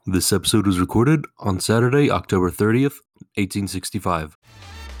This episode was recorded on Saturday, October 30th, 1865.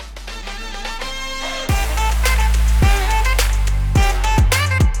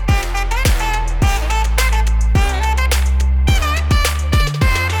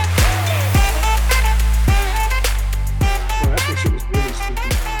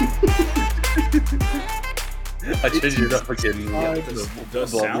 I changed it up again. The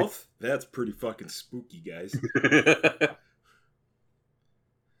South? That's pretty fucking spooky, guys.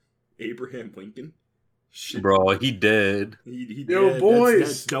 Abraham Lincoln? Shit. Bro, he dead. He Yo, dead. boys.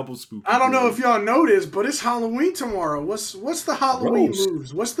 That's double spooky. I don't know if y'all noticed, but it's Halloween tomorrow. What's the Halloween Gross.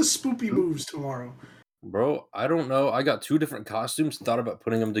 moves? What's the spoopy moves tomorrow? Bro, I don't know. I got two different costumes, thought about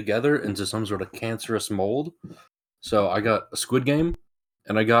putting them together into some sort of cancerous mold. So I got a Squid Game,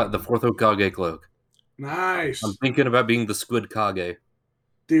 and I got the Fourth Hokage cloak. Nice. I'm thinking about being the Squid Kage.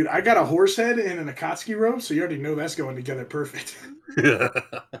 Dude, I got a horse head and an Akatsuki robe, so you already know that's going together perfect.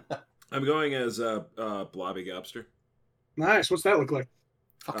 I'm going as Blobby Gobster. Nice. What's that look like?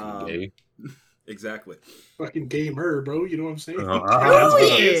 Fucking gay. Exactly. Fucking gamer, bro. You know what I'm saying?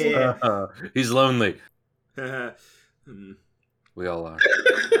 He's lonely. Hmm. We all are.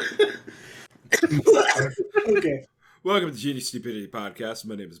 Okay. Welcome to Genius Stupidity Podcast.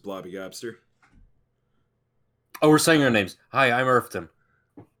 My name is Blobby Gobster. Oh, we're saying our names. Hi, I'm Irfton.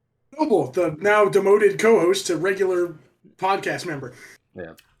 Noble, the now demoted co-host to regular podcast member.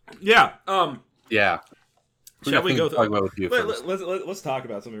 Yeah. Yeah. Yeah. Shall we go talk about with you first? Let's talk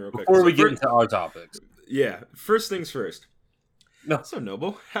about something real quick. Before we get into our topics. Yeah. First things first. No. So,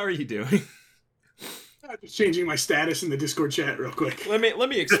 Noble, how are you doing? I'm just changing my status in the Discord chat real quick. Let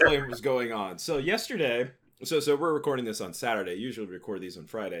me explain what's going on. So yesterday, so we're recording this on Saturday. Usually we record these on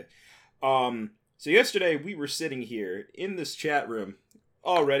Friday. So yesterday we were sitting here in this chat room,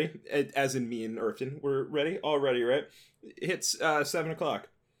 all ready, as in me and Irfton. We're ready, all ready, right? It's 7 o'clock.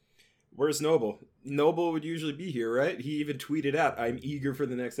 Where's Noble? Noble would usually be here, right? He even tweeted out, "I'm eager for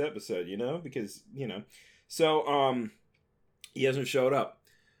the next episode," because So he hasn't showed up,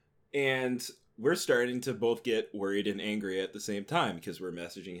 and we're starting to both get worried and angry at the same time because we're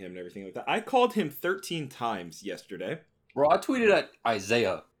messaging him and everything like that. I called him 13 times yesterday. Bro, I tweeted at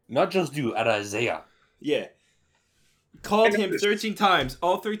Isaiah. Not just you, at Isaiah. Yeah. Called him 13 times.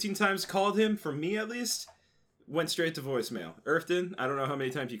 All 13 times called him, for me at least, went straight to voicemail. Irfton, I don't know how many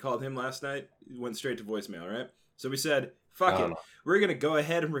times you called him last night. Went straight to voicemail, right? So we said, fuck it. We're going to go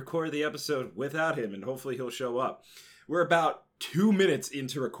ahead and record the episode without him, and hopefully he'll show up. We're about 2 minutes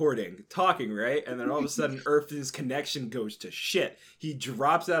into recording, talking, right? And then all of a sudden, Irfton's connection goes to shit. He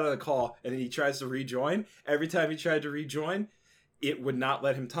drops out of the call, and then he tries to rejoin. Every time he tried to rejoin, it would not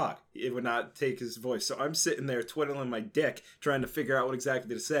let him talk. It would not take his voice. So I'm sitting there twiddling my dick, trying to figure out what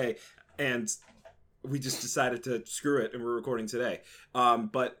exactly to say, and we just decided to screw it, and we're recording today.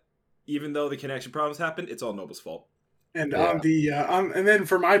 But even though the connection problems happened, it's all Noble's fault. And and then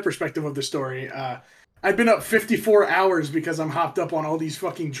from my perspective of the story, I've been up 54 hours because I'm hopped up on all these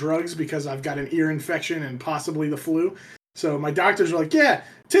fucking drugs because I've got an ear infection and possibly the flu. So my doctors were like, yeah,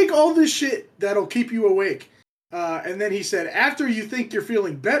 take all this shit that'll keep you awake. And then he said, after you think you're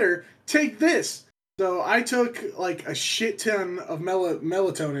feeling better, take this. So I took like a shit ton of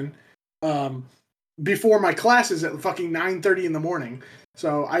melatonin before my classes at fucking 9:30 in the morning.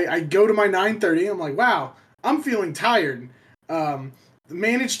 So I go to my 9:30. I'm like, wow, I'm feeling tired.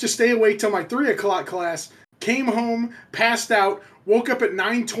 Managed to stay awake till my 3 o'clock class. Came home, passed out, woke up at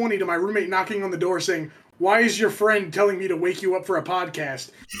 9:20 to my roommate knocking on the door saying, why is your friend telling me to wake you up for a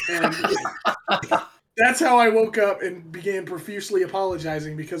podcast? And that's how I woke up and began profusely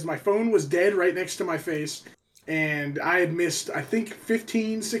apologizing because my phone was dead right next to my face. And I had missed, I think,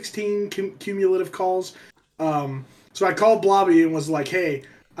 15, 16 cumulative calls. So I called Blobby and was like, hey,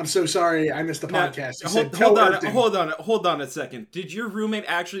 I'm so sorry I missed the podcast. Hold on a second. Did your roommate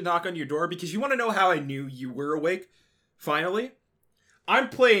actually knock on your door? Because you want to know how I knew you were awake? Finally? I'm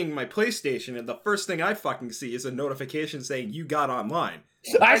playing my PlayStation and the first thing I fucking see is a notification saying you got online.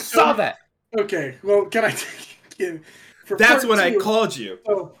 I saw that! Okay, well, can I That's when I called you.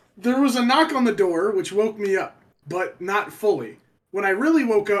 So there was a knock on the door, which woke me up, but not fully. When I really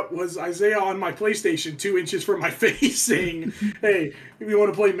woke up was Isaiah on my PlayStation 2 inches from my face saying, hey, if you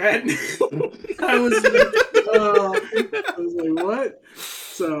want to play Madden. I was like, what?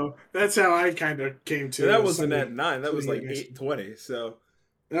 So that's how I kind of came to it. That wasn't at 9. That was like 8:20. So.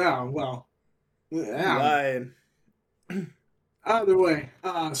 Oh, well. Yeah. Lying. Either way.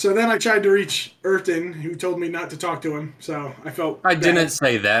 So then I tried to reach Irfton, who told me not to talk to him. So I felt I bad. didn't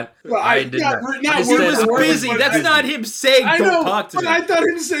say that. Well, I did not. He was busy. That's not him saying don't talk to me. I thought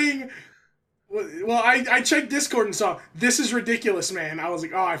him saying, Well, I checked Discord and saw this is ridiculous, man. I was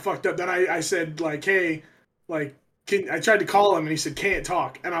like, oh, I fucked up. Then I said like, hey, like, I tried to call him and he said can't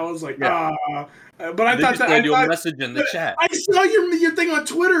talk, and I was like, Yeah. but I They thought just that said I you'll thought, message in the chat. I saw your thing on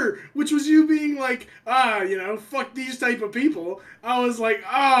Twitter, which was you being like, fuck these type of people. I was like,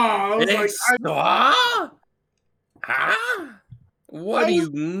 I was like, What do you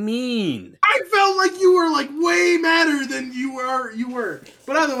mean? I felt like you were like way madder than you were.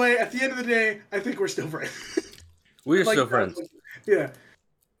 But either way, at the end of the day, I think we're still friends. We're Like, still friends. Yeah.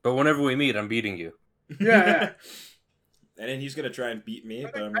 But whenever we meet, I'm beating you. Yeah. And then he's gonna try and beat me,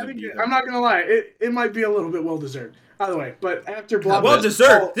 but I'm I gonna think beat him. I'm not gonna lie, it might be a little bit well deserved. Either way, but after blah Well blah.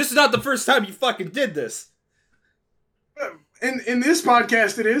 deserved. This is not the first time you fucking did this. In this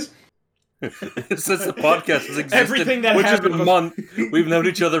podcast, it is. Since the podcast has existed, Everything that which is a happened month, we've known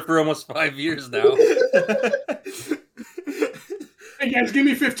each other for almost 5 years now. Hey guys, give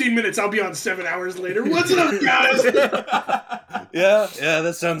me 15 minutes. I'll be on 7 hours later. What's up, guys? Yeah,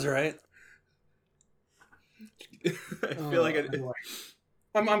 that sounds right. I feel like boy.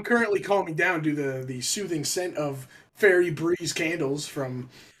 I'm currently calming down due to the soothing scent of Fairy Breeze candles from.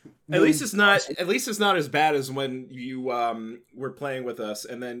 At least it's not as bad as when you were playing with us,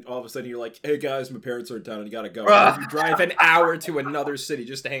 and then all of a sudden you're like, "Hey guys, my parents are in town, and you gotta go." And you drive an hour to another city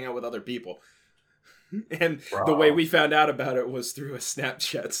just to hang out with other people. And the way we found out about it was through a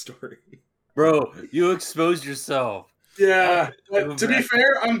Snapchat story. Bro, you exposed yourself. Yeah, but to be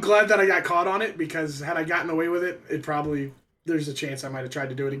fair, I'm glad that I got caught on it, because had I gotten away with it, there's a chance I might have tried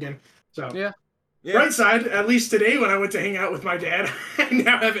to do it again. So Yeah. Right side, at least today when I went to hang out with my dad, I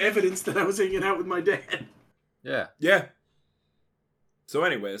now have evidence that I was hanging out with my dad. Yeah. Yeah. So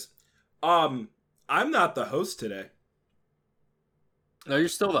anyways, I'm not the host today. No, you're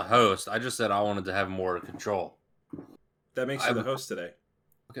still the host. I just said I wanted to have more control. That makes you the host today.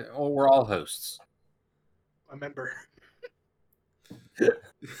 Okay, well, we're all hosts. A member.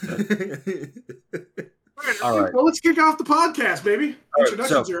 All right. Well, let's kick off the podcast, baby. All right,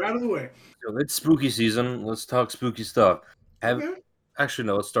 Introductions so- are out of the way. So it's spooky season. Let's talk spooky stuff. Okay. Actually,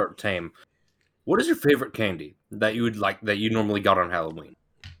 no, let's start tame. What is your favorite candy that you would like that you normally got on Halloween?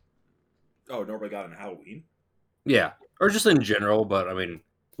 Oh, nobody got on Halloween? Yeah, or just in general, but I mean,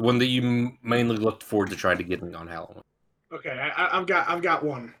 one that you mainly looked forward to trying to get on Halloween. Okay, I've got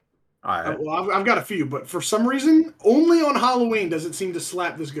one. All right. Well, I've got a few, but for some reason, only on Halloween does it seem to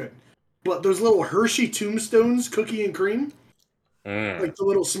slap this good. But those little Hershey Tombstones, cookie and cream, like the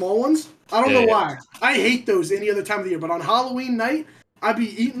little small ones, I don't know why. I hate those any other time of the year, but on Halloween night, I'd be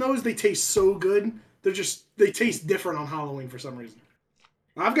eating those. They taste so good. They taste different on Halloween for some reason.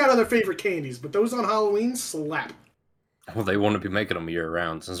 I've got other favorite candies, but those on Halloween slap. Well, they wouldn't be making them year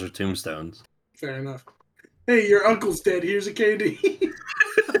round since they're tombstones. Fair enough. Hey, your uncle's dead. Here's a candy.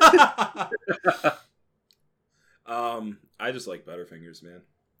 I just like Butterfingers, man.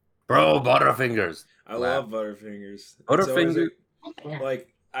 Bro, Butterfingers. I love Butterfingers. Butterfinger.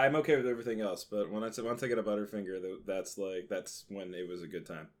 Like, I'm okay with everything else, but once I get a Butterfinger, that's when it was a good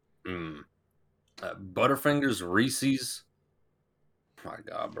time. Butterfingers, Reese's. Oh my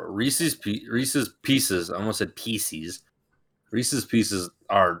God, bro. Reese's Pieces. I almost said Pieces. Reese's Pieces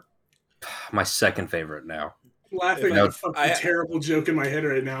are my second favorite now. Laughing at a fucking terrible joke in my head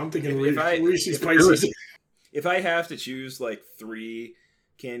right now. I'm thinking Reese's Pieces. If I have to choose like 3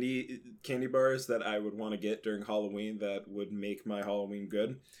 candy bars that I would want to get during Halloween that would make my Halloween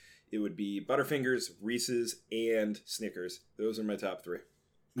good, it would be Butterfingers, Reese's, and Snickers. Those are my top 3.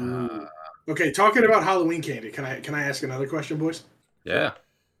 Okay, talking about Halloween candy, can I ask another question, boys? Yeah.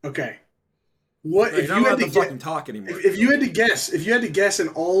 Okay. What if you're you not had allowed to to fucking talk anymore? if you had to guess in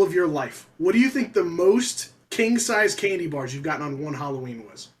all of your life, what do you think the most king size candy bars you've gotten on one Halloween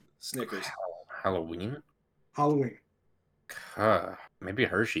was? Snickers. Halloween? Halloween. Maybe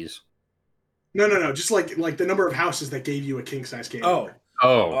Hershey's. No. Just like the number of houses that gave you a king size candy bar.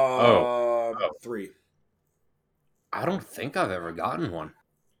 3. Uh, I don't think I've ever gotten one.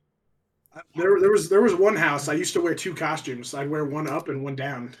 There was one house I used to wear 2 costumes. I'd wear one up and one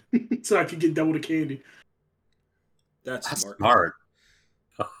down, so I could get double the candy. That's smart.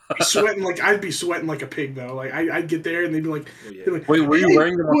 I'd be sweating like a pig though. Like I'd get there and they'd be like, "Wait, were you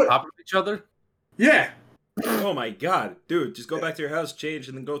wearing them on top of each other?" Yeah. Oh my God, dude! Just go back to your house, change,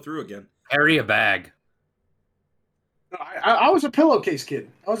 and then go through again. Carry a bag. I was a pillowcase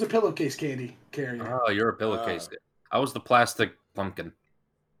kid. I was a pillowcase candy carrier. Oh, you're a pillowcase. I was the plastic pumpkin.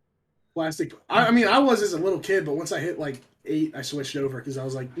 Plastic. I mean, I was as a little kid, but once I hit like 8, I switched over because I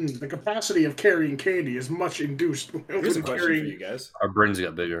was like, the capacity of carrying candy is much induced. Here's a question for you guys. Our brains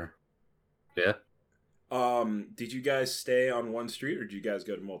got bigger. Yeah. Did you guys stay on one street or did you guys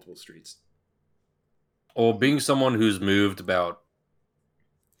go to multiple streets? Well, being someone who's moved about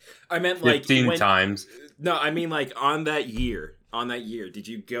I meant like 15 times. No, I mean like on that year. On that year, did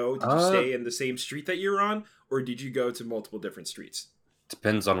you stay in the same street that you're on, or did you go to multiple different streets?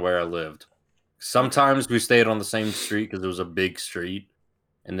 Depends on where I lived. Sometimes we stayed on the same street because it was a big street,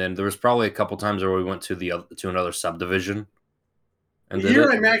 and then there was probably a couple times where we went to another subdivision. And The year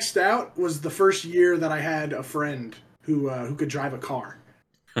I maxed out was the first year that I had a friend who could drive a car.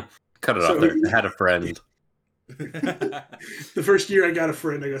 Cut it off there. I had a friend. The first year I got a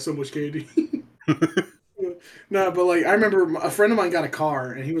friend, I got so much candy. No, but like I remember a friend of mine got a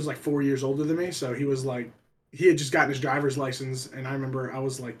car, and he was like 4 years older than me, so he was like, he had just gotten his driver's license, and I remember I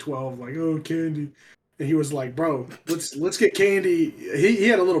was like 12, like, oh, candy, and he was like, bro, let's get candy. He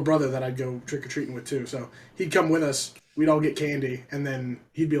had a little brother that I'd go trick or treating with too, so he'd come with us. We'd all get candy, and then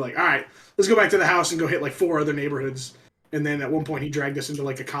he'd be like, all right, let's go back to the house and go hit like 4 other neighborhoods. And then at one point he dragged us into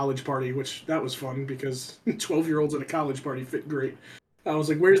like a college party, which that was fun because 12-year-olds at a college party fit great. I was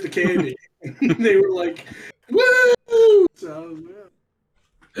like, where's the candy? And they were like, woo! So,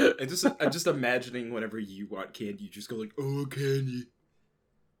 yeah. I'm just imagining whenever you want candy, you just go like, oh, candy.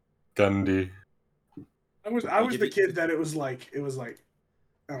 Gundy. I was the kid that it was like, I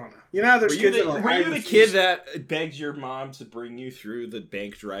don't know. You know, there's kids that are like, were you the kid that begged your mom to bring you through the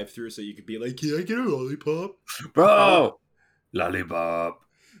bank drive-through so you could be like, can I get a lollipop? Bro! Lollipop.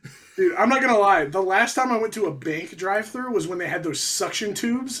 Dude, I'm not gonna lie. The last time I went to a bank drive-through was when they had those suction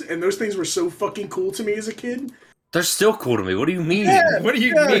tubes, and those things were so fucking cool to me as a kid. They're still cool to me. What do you mean? Yeah, What do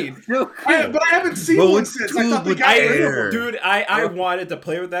you mean? but I haven't seen one since. I thought they got rid of them. Dude, I wanted to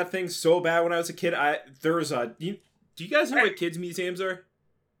play with that thing so bad when I was a kid. Do you guys know what kids museums are?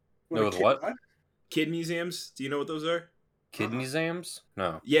 What? Kid museums? Do you know what those are? Kid museums?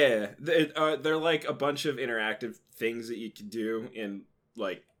 No. Yeah, they're like a bunch of interactive things that you can do in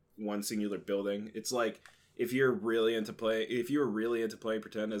like one singular building. It's like if you were really into playing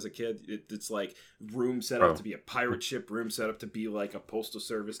pretend as a kid, it's like room set up to be a pirate ship, room set up to be like a postal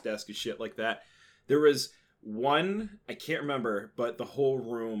service desk and shit like that. There was one, I can't remember, but the whole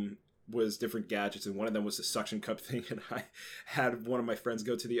room was different gadgets, and one of them was the suction cup thing, and I had one of my friends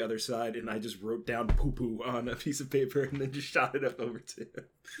go to the other side, and I just wrote down poo-poo on a piece of paper and then just shot it up over to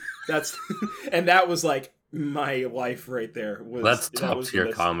him. And that was like my life right there. That's top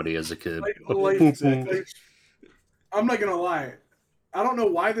tier comedy as a kid. I'm not gonna lie. I don't know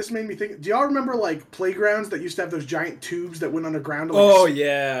why this made me think. Do y'all remember like playgrounds that used to have those giant tubes that went underground? To, like,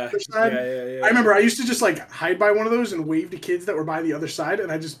 yeah. I remember I used to just like hide by one of those and wave to kids that were by the other side,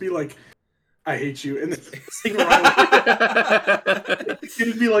 and I'd just be like, "I hate you," and then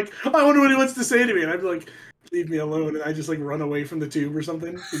he'd be like, "I wonder what he wants to say to me," and I'd be like, "Leave me alone," and I just like run away from the tube or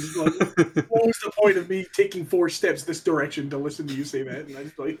something. Just like, what was the point of me taking 4 steps this direction to listen to you say that? And I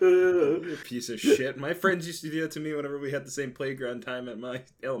just like, you piece of shit. My friends used to do that to me whenever we had the same playground time at my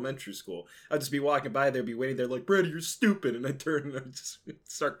elementary school. I'd just be walking by, they'd be waiting there like, "Brady, you're stupid," and I'd turn and I'd just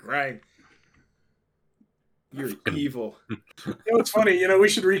start crying. You're evil. You know, it's funny. You know, we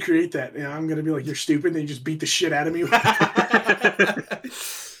should recreate that. You know, I'm gonna be like, "You're stupid," and then you just beat the shit out of me.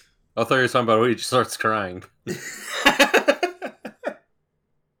 I thought you were talking about when he just starts crying.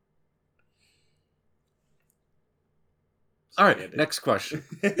 All right, next question.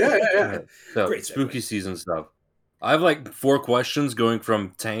 Yeah. So, Great spooky segue. season stuff. I have like 4 questions going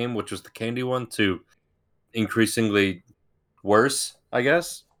from tame, which was the candy one, to increasingly worse, I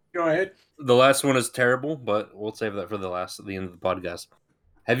guess. Go ahead. The last one is terrible, but we'll save that for the end of the podcast.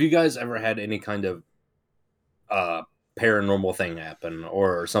 Have you guys ever had any kind of paranormal thing happen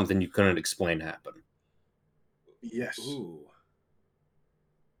or something you couldn't explain happen? Yes. Ooh.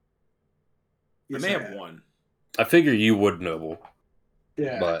 Yes, I may have one. I figure you would know.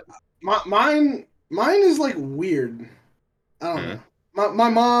 Yeah. But mine is like weird. I don't know. My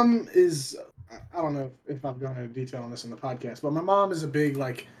mom is. I don't know if I've gone into detail on this in the podcast, but my mom is a big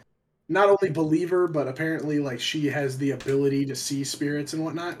like, not only believer, but apparently like she has the ability to see spirits and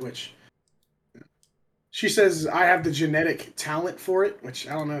whatnot, which she says I have the genetic talent for it, which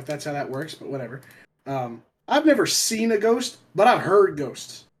I don't know if that's how that works, but whatever. I've never seen a ghost, but I've heard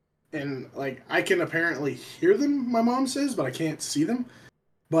ghosts. And like I can apparently hear them, my mom says, but I can't see them.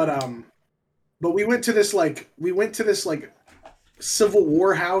 But we went to this like Civil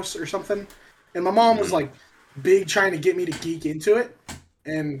War house or something, and my mom was like big trying to get me to geek into it,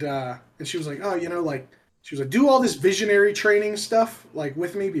 and she was like, oh, you know, like she was like, do all this visionary training stuff like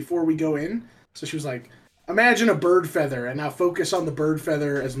with me before we go in. So she was like, imagine a bird feather, and now focus on the bird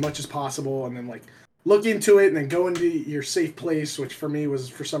feather as much as possible, and then like look into it, and then go into your safe place, which for me was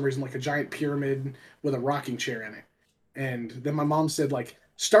for some reason like a giant pyramid with a rocking chair in it. And then my mom said like,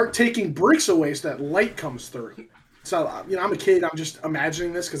 start taking bricks away so that light comes through. So, I'm a kid. I'm just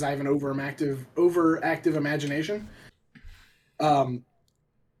imagining this because I have an overactive imagination. And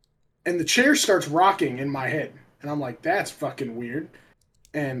the chair starts rocking in my head. And I'm like, that's fucking weird.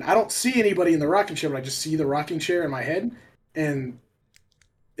 And I don't see anybody in the rocking chair, but I just see the rocking chair in my head. And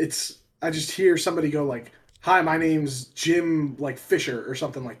I just hear somebody go like, hi, my name's Jim like Fisher or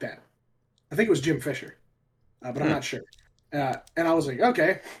something like that. I think it was Jim Fisher, but I'm not sure. And I was like,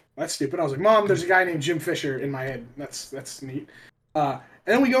 okay, that's stupid. I was like, Mom, there's a guy named Jim Fisher in my head. That's neat. And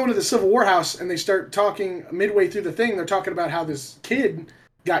then we go into the Civil War house, and they start talking midway through the thing. They're talking about how this kid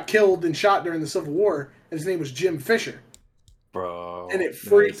got killed and shot during the Civil War, and his name was Jim Fisher. Bro. And it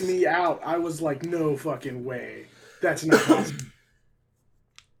freaked me out. I was like, no fucking way. That's not possible.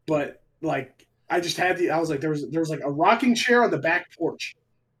 But, like, I was like, there was like a rocking chair on the back porch.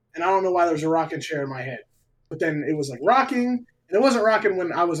 And I don't know why there was a rocking chair in my head. But then it was like rocking, and it wasn't rocking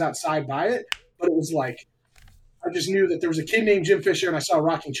when I was outside by it, but it was like, I just knew that there was a kid named Jim Fisher, and I saw a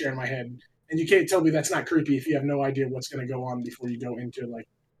rocking chair in my head. And you can't tell me that's not creepy if you have no idea what's going to go on before you go into like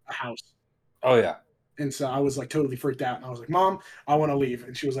a house. Oh yeah. And so I was like totally freaked out, and I was like, Mom, I want to leave.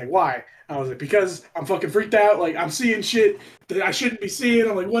 And she was like, why? I was like, because I'm fucking freaked out. Like, I'm seeing shit that I shouldn't be seeing.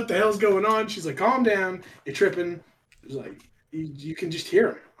 I'm like, what the hell's going on? She's like, calm down. You're tripping. It was like, you can just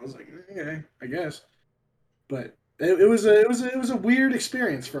hear him. I was like, okay, I guess. But it was a weird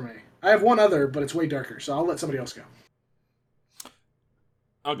experience for me. I have one other, but it's way darker, so I'll let somebody else go.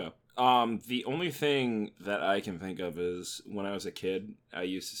 I'll go. The only thing that I can think of is when I was a kid, I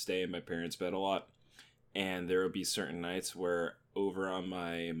used to stay in my parents' bed a lot, and there would be certain nights where over on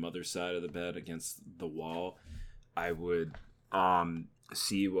my mother's side of the bed against the wall, I would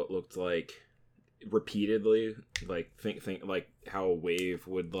see what looked like repeatedly, like think like how a wave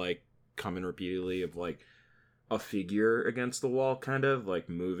would like come in repeatedly of like a figure against the wall, kind of like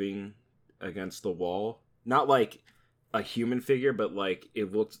moving against the wall, not like a human figure, but like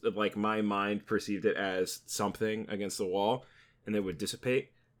it looked like my mind perceived it as something against the wall, and it would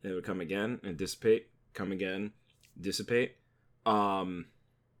dissipate, and it would come again and dissipate, come again, dissipate.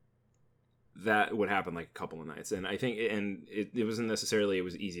 That would happen like a couple of nights, and I think it wasn't necessarily it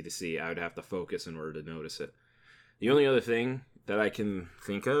was easy to see. I would have to focus in order to notice it. The only other thing that I can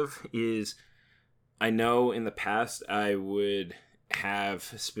think of is I know in the past I would have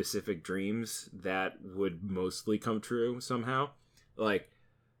specific dreams that would mostly come true somehow. Like,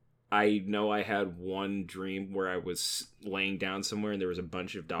 I know I had one dream where I was laying down somewhere and there was a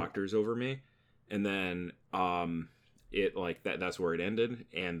bunch of doctors over me, and then it like that's where it ended.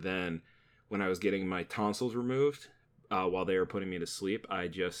 And then when I was getting my tonsils removed while they were putting me to sleep, I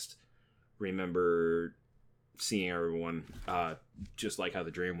just remember seeing everyone just like how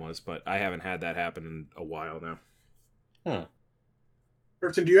the dream was, but I haven't had that happen in a while now.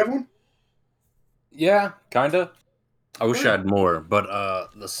 Burton, do you have one? Yeah, kinda. I wish I had more,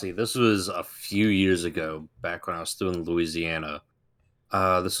 but let's see. This was a few years ago, back when I was still in Louisiana.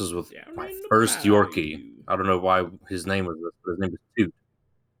 This was with my first Yorkie. I don't know why his name was this, but his name was Toot.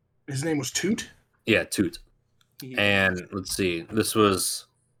 His name was Toot? Yeah, Toot. And let's see.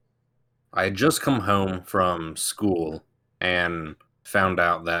 I had just come home from school and found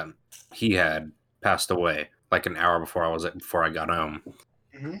out that he had passed away like an hour before I got home.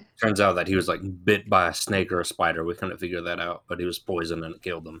 Mm-hmm. Turns out that he was like bit by a snake or a spider. We couldn't figure that out, but he was poisoned and it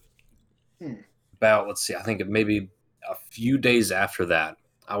killed him. About, let's see, I think maybe a few days after that,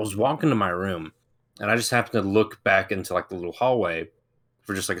 I was walking to my room and I just happened to look back into like the little hallway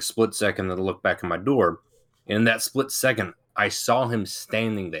for just like a split second, then look back at my door. And in that split second, I saw him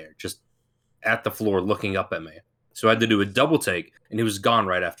standing there, just at the floor, looking up at me. So I had to do a double take, and he was gone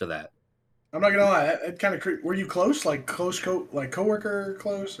right after that. I'm not gonna lie, it kind of were you close, like coworker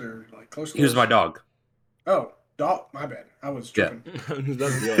close, or like close? He was my dog. Oh, dog. My bad. I was tripping. Yeah.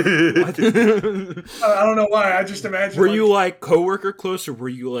 I don't know why. I just imagined. Were you like coworker close, or were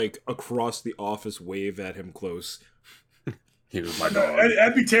you like across the office wave at him close? He was my dog.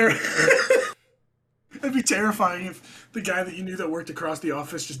 That'd be terrible. It'd be terrifying if the guy that you knew that worked across the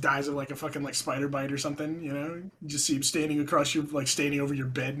office just dies of like a fucking like spider bite or something. You know, you just see him standing across your like standing over your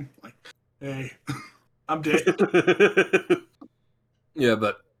bed, like, hey, I'm dead. Yeah,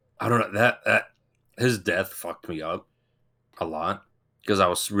 but I don't know that his death fucked me up a lot because I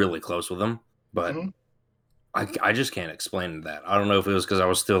was really close with him, but I just can't explain that. I don't know if it was because I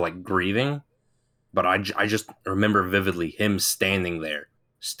was still like grieving, but I just remember vividly him standing there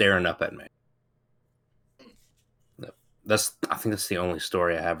staring up at me. I think that's the only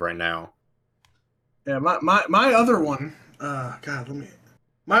story I have right now. Yeah, my other one.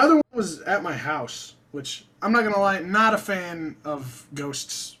 My other one was at my house. which I'm not gonna lie, not a fan of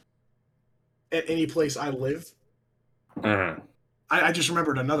ghosts at any place I live. Mhm. I just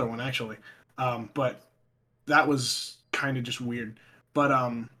remembered another one actually, but that was kind of just weird. But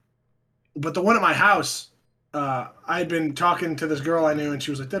the one at my house, I had been talking to this girl I knew, and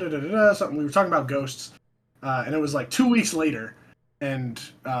she was like da da da da something. We were talking about ghosts, and it was like 2 weeks later, and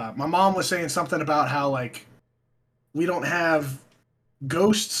my mom was saying something about how like we don't have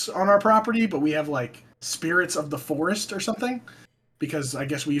ghosts on our property, but we have like spirits of the forest or something, because I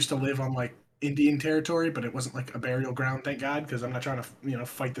guess we used to live on like Indian territory, but it wasn't like a burial ground, thank God, because I'm not trying to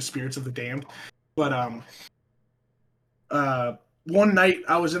fight the spirits of the damned. But one night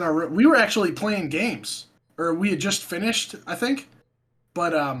I was in our room. We were actually playing games, or we had just finished, I think.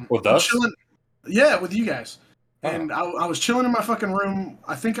 But With I'm us? chilling. Yeah, with you guys. Oh. And I was chilling in my fucking room.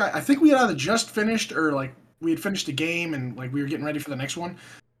 I think we had either just finished or like we had finished a game and like we were getting ready for the next one.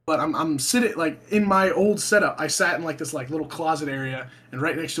 But I'm sitting like in my old setup. I sat in like this like little closet area, and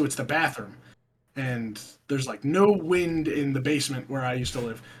right next to it's the bathroom. And there's like no wind in the basement where I used to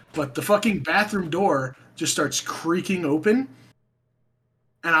live. But the fucking bathroom door just starts creaking open.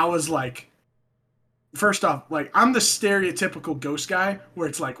 And I was like, first off, like I'm the stereotypical ghost guy where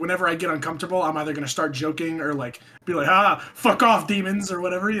it's like whenever I get uncomfortable, I'm either gonna start joking or like be like, fuck off, demons, or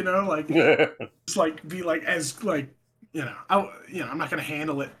whatever, like just like be like as like I'm not gonna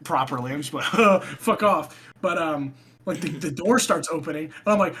handle it properly. I'm just like, fuck off. But like the door starts opening, and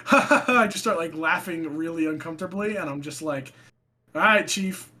I'm like, ha ha ha. I just start like laughing really uncomfortably, and I'm just like, all right,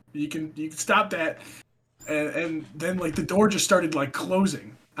 chief, you can stop that. And then like the door just started like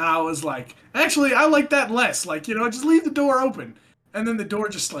closing, and I was like, actually, I like that less. Like, just leave the door open. And then the door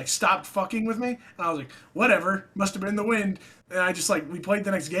just like stopped fucking with me, and I was like, whatever, must have been the wind. And I just like we played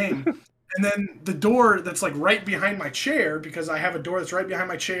the next game. And then the door that's like right behind my chair, because I have a door that's right behind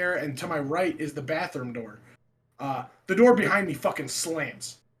my chair, and to my right is the bathroom door. The door behind me fucking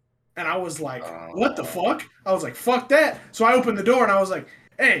slams. And I was like, what the fuck? I was like, fuck that. So I opened the door and I was like,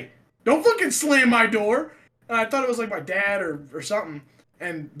 hey, don't fucking slam my door. And I thought it was like my dad or something.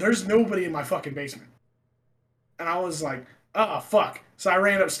 And there's nobody in my fucking basement. And I was like, oh, fuck. So I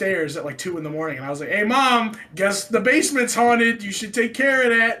ran upstairs at like 2 in the morning and I was like, hey, Mom, guess the basement's haunted. You should take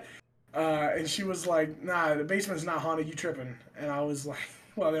care of that. And she was like, nah, the basement's not haunted. You tripping. And I was like,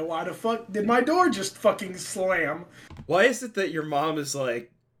 well, then why the fuck did my door just fucking slam? Why is it that your mom is like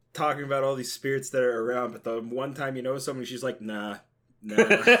talking about all these spirits that are around, but the one time you know somebody, she's like, nah. Yeah.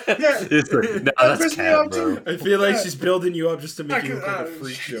 It's like, no, That that's pissed me cat, off, bro. too. I feel like Yeah. she's building you up just to make you look like a Oh,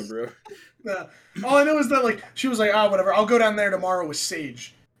 freak show, bro. All I know is that like she was like, whatever, I'll go down there tomorrow with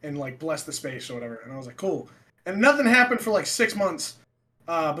Sage and like bless the space or whatever. And I was like, cool. And nothing happened for like 6 months.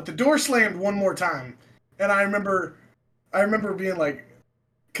 But the door slammed one more time. And I remember being like,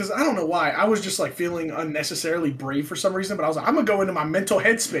 because I don't know why, I was just like feeling unnecessarily brave for some reason, but I was like, I'm gonna go into my mental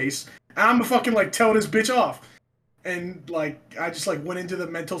headspace and I'm gonna fucking like tell this bitch off. And like I just like went into the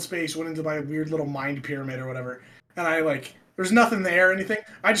mental space, went into my weird little mind pyramid or whatever, and I like there's nothing there or anything.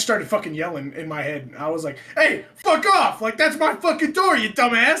 I just started fucking yelling in my head. I was like, hey, fuck off! Like that's my fucking door, you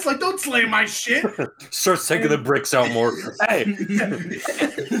dumbass! Like don't slam my shit. Starts taking the bricks out more. Hey,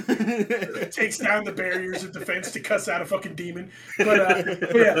 Takes down the barriers of defense to cuss out a fucking demon.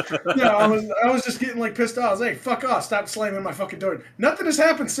 But yeah, no, I was just getting like pissed off. I was like, hey, fuck off! Stop slamming my fucking door. Nothing has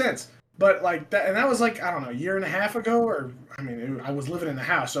happened since. But like that, and that was like I don't know, a year and a half ago, or I mean, I was living in the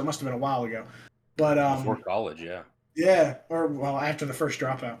house, so it must have been a while ago. But before college, yeah. yeah, or well, after the first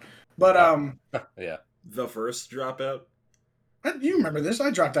dropout. But Yeah. The first dropout? you remember this? I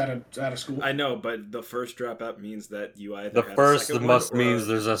dropped out of school. I know, but the first dropout means that you either The have first a second must one or means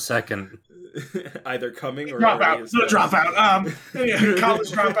there's a second. either coming or Dropout, already the established. dropout. Yeah,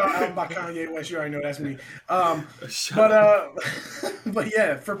 college dropout album by Kanye West. You already know that's me. Shut up. But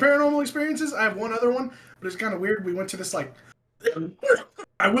yeah, for paranormal experiences, I have one other one, but it's kind of weird. We went to this like,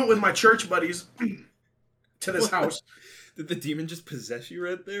 I went with my church buddies to this house. Did the demon just possess you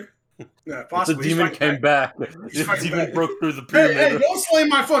right there? Yeah, The possibly. He's demon fighting came back. He's The fighting demon back. broke through the Hey, pyramid. don't slam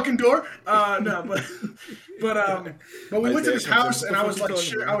my fucking door. No, but we went to this Isaiah comes house in, and I was like,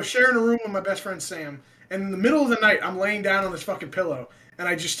 I was sharing a room with my best friend Sam, and in the middle of the night, I'm laying down on this fucking pillow, and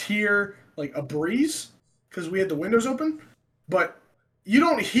I just hear like a breeze because we had the windows open, but you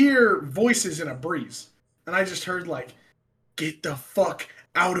don't hear voices in a breeze, and I just heard like, "Get the fuck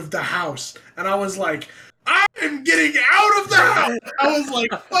out of the house," and I was like, I am getting out of the house. I was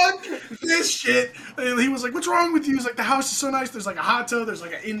like, fuck this shit. And he was like, what's wrong with you? He's like, the house is so nice. There's like a hot tub. There's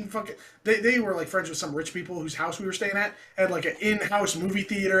like an in fucking. They were like friends with some rich people whose house we were staying at. Had like an in-house movie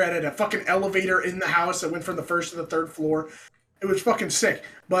theater. And had a fucking elevator in the house that went from the first to the third floor. It was fucking sick.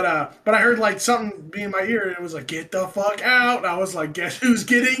 But I heard like something be in my ear, and it was like, "Get the fuck out!" And I was like, "Guess who's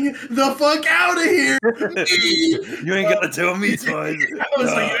getting the fuck out of here?" You ain't gonna tell me twice. I was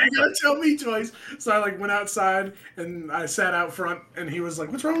like, "You ain't gonna tell me twice." So I like went outside and I sat out front, and he was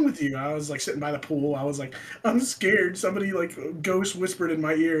like, "What's wrong with you?" I was like sitting by the pool. I was like, "I'm scared." Somebody like ghost whispered in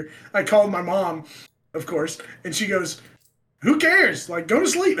my ear. I called my mom, of course, and she goes, "Who cares? Like, go to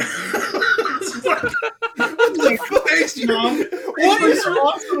sleep." Like, thanks, mom. What is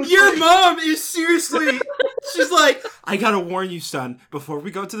your mom is seriously? She's like, I gotta warn you, son. Before we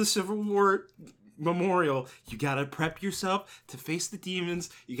go to the Civil War memorial, you gotta prep yourself to face the demons.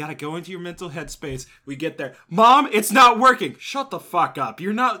 You gotta go into your mental headspace. We get there, Mom. It's not working. Shut the fuck up.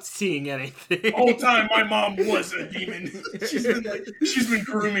 You're not seeing anything. The whole time, my mom was a demon. She's been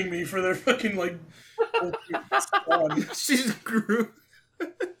grooming me for their fucking like. She's grooming.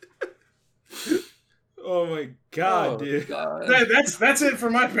 Oh my god, dude. God. That's it for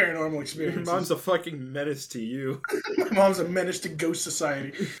my paranormal experience. Your mom's a fucking menace to you. My mom's a menace to ghost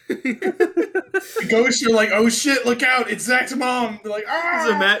society. The ghosts are like, "Oh shit, look out, it's Zach's mom." They're like,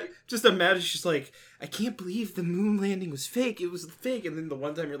 "Ah!" Just imagine she's like, I can't believe the moon landing was fake. It was fake. And then the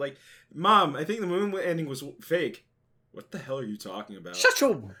one time you're like, Mom, I think the moon landing was fake. What the hell are you talking about? Shut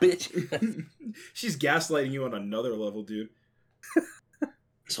your bitch. She's gaslighting you on another level, dude.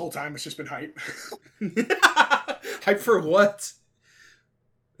 This whole time it's just been hype. Hype for what?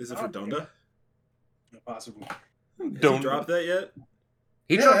 Is it for Donda? Possible. Has he dropped that yet?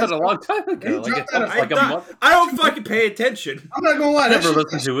 He dropped that a long time ago. Like a month. I don't fucking pay attention. I'm not gonna lie. I never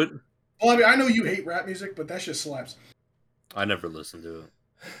listened to it. Well, I mean, I know you hate rap music, but that shit slaps. I never listened to it.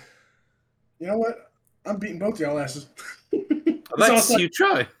 You know what? I'm beating both y'all asses. Let's you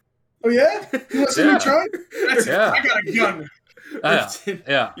try. Oh yeah? You want to see me try? That's it. Yeah. I got a gun.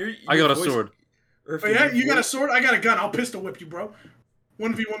 Yeah. I got a sword. Oh yeah? You got a sword? I got a gun. I'll pistol whip you, bro.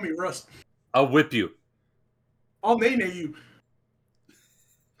 1v1 me, Rust. I'll whip you. I'll nay you.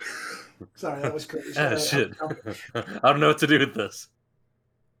 Sorry, that was crazy. Shit. I don't know what to do with this.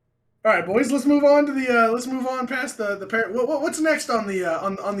 All right, boys. Let's move on to the. Let's move on past the parent. What's next on the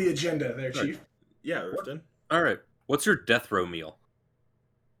on the agenda there, Chief? Yeah, Rifton. All right. What's your death row meal?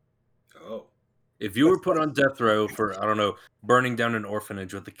 Oh. If you were put on death row for, I don't know, burning down an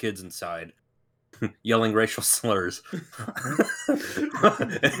orphanage with the kids inside, yelling racial slurs,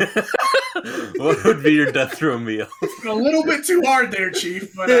 what would be your death row meal? A little bit too hard there,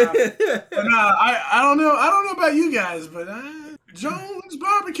 Chief. But I don't know. I don't know about you guys, but Jones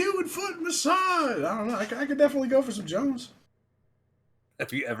barbecue and foot massage. I don't know. I could definitely go for some Jones.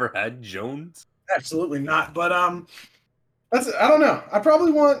 Have you ever had Jones? Absolutely not. But I don't know. I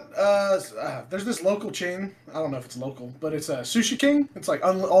probably want. There's this local chain. I don't know if it's local, but it's Sushi King. It's like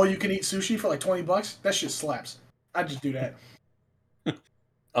all you can eat sushi for like $20. That shit slaps. I'd just do that.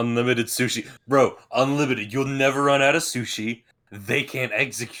 Unlimited sushi, bro. Unlimited. You'll never run out of sushi. They can't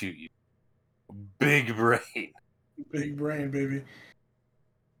execute you. Big brain. Big brain, baby.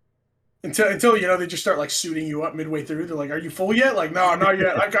 Until you know they just start like suiting you up midway through. They're like, "Are you full yet?" Like, "No, not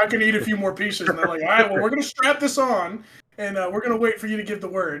yet. I can eat a few more pieces." And they're like, "All right, well, we're gonna strap this on, and we're gonna wait for you to give the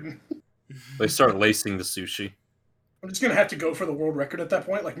word." They start lacing the sushi. I'm just gonna have to go for the world record at that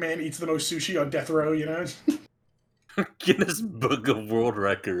point. Like, man eats the most sushi on death row. You know. Guinness Book of World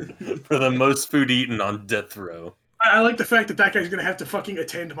Record for the most food eaten on death row. I like the fact that guy's gonna have to fucking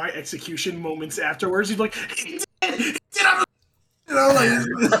attend my execution moments afterwards. He's like, "He did you know, like.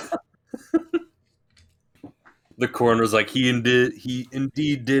 The coroner's like, he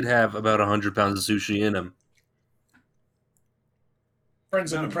indeed did have about 100 pounds of sushi in him.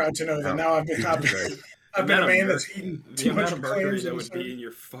 Friends, I'm proud to know that now I've been a man that's eaten 200 clams. That would be in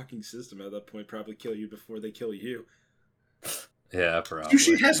your fucking system at that point probably kill you before they kill you. Yeah, probably.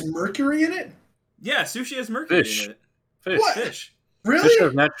 Sushi has mercury in it? Yeah, sushi has mercury in it. What? Fish. Really? Fish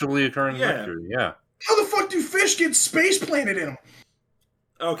has naturally occurring mercury, yeah. How the fuck do fish get space planet in them?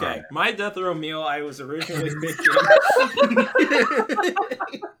 Okay, my death row meal I was originally thinking.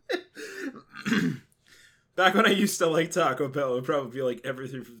 Back when I used to like Taco Bell, it would probably be like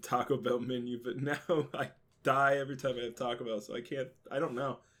everything from Taco Bell menu, but now I die every time I have Taco Bell, so I don't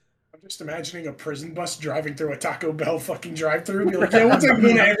know. I'm just imagining a prison bus driving through a Taco Bell fucking drive-thru. Be like, yeah, we'll take one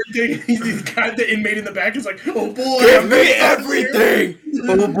of everything. The inmate in the back is like, oh boy, give me everything.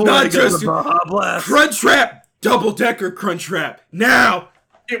 Oh boy, not just Blast. Crunchwrap, double-decker Crunchwrap now.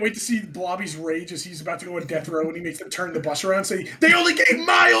 Can't wait to see Blobby's rage as he's about to go on death row and he makes them turn the bus around and say, they only gave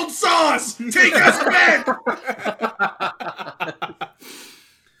mild sauce. Take us back.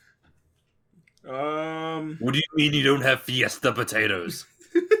 What do you mean you don't have Fiesta potatoes?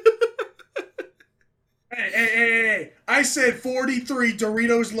 Hey. I said 43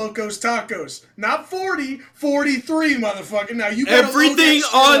 Doritos Locos Tacos. Not 40, 43, motherfucker. Now you gotta Everything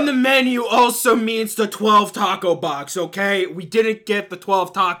on the menu also means the 12 taco box, okay? We didn't get the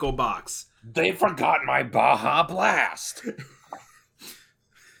 12 taco box. They forgot my Baja Blast.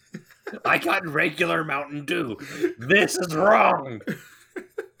 I got regular Mountain Dew. This is wrong.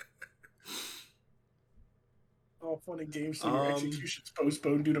 Oh, funny game, so your execution's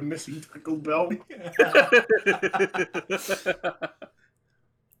postponed due to missing Taco Bell.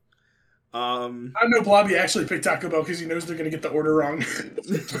 I know Blobby actually picked Taco Bell because he knows they're gonna get the order wrong.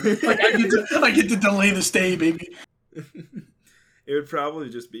 Like I get to delay the stay, baby. It would probably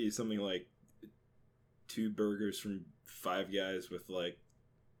just be something like 2 burgers from Five Guys with like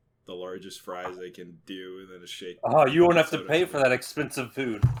the largest fries they can do, and then a shake. Oh, you won't have to pay for that expensive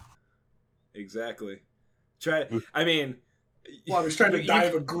food. Exactly. I mean, Blobby's trying to die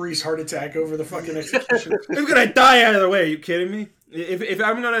of a grease heart attack over the fucking execution. I'm gonna die either way. Are you kidding me? If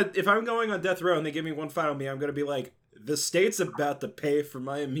I'm going on death row and they give me one final meal, I'm gonna be like, the state's about to pay for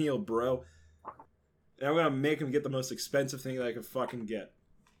my meal, bro. And I'm gonna make him get the most expensive thing that I can fucking get.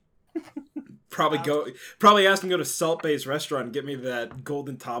 Probably ask him to go to Salt Bay's restaurant and get me that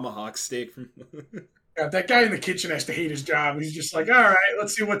golden tomahawk steak from. God, that guy in the kitchen has to hate his job. He's just like, all right,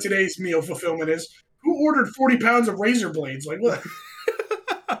 let's see what today's meal fulfillment is. Who ordered 40 pounds of razor blades? Like, what?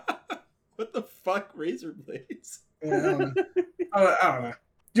 What the fuck, razor blades? Yeah, I don't know. I don't know.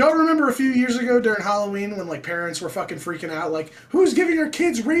 Do y'all remember a few years ago during Halloween when like parents were fucking freaking out? Like, who's giving our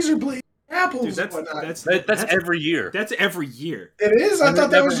kids razor blade apples? Dude, and whatnot? That's every year. That's every year. It is. I thought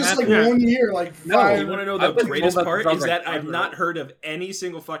that was just like happened. 1 year. Like, No, five. you want to know I've the been greatest told that part from, is like, that I've ever. not heard of any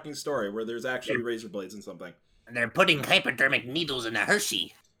single fucking story where there's actually razor blades in something. And they're putting hypodermic needles in a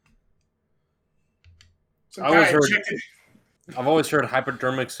Hershey. Some I guy always heard- injected. I've always heard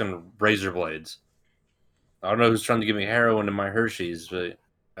hypodermics and razor blades. I don't know who's trying to give me heroin in my Hershey's, but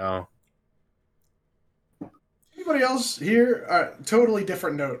oh. Anybody else here? Totally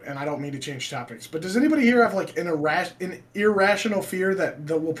different note, and I don't mean to change topics, but does anybody here have like an irrational fear that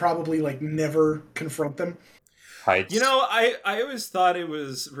will probably like never confront them? Heights. You know, I always thought it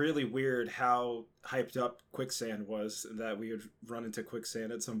was really weird how hyped up quicksand was, that we would run into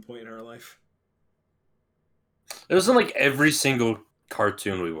quicksand at some point in our life. It was in like every single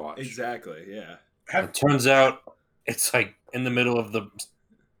cartoon we watched. Exactly, yeah. It turns out it's like in the middle of the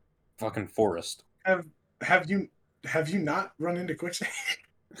fucking forest. Have you not run into quicksand?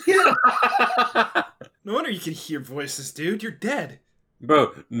 No wonder you can hear voices, dude. You're dead.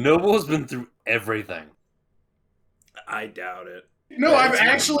 Bro, Noble's been through everything. I doubt it. No, Yeah, I've it's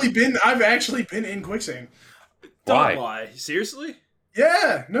actually been in quicksand. Why? Don't lie. Seriously?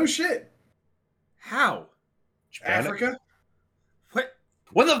 Yeah, no shit. How? Japan? Africa. What?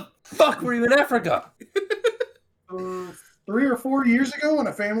 When the fuck were you in Africa? 3 or 4 years ago on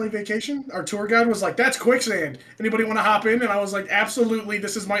a family vacation, our tour guide was like, "That's quicksand. Anybody want to hop in?" And I was like, "Absolutely.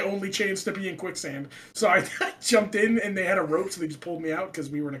 This is my only chance to be in quicksand." So I jumped in, and they had a rope, so they just pulled me out because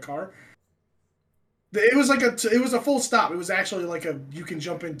we were in a car. It was like it was a full stop. It was actually like you can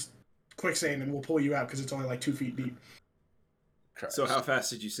jump in quicksand and we'll pull you out because it's only like 2 feet deep. So how fast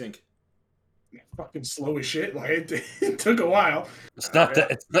did you sink? Fucking slow as shit. Like it took a while. It's not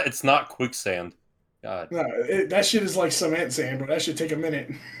that. It's not quicksand. God, No, that shit is like cement sand, bro. That should take a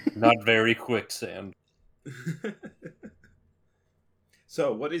minute. not very quicksand.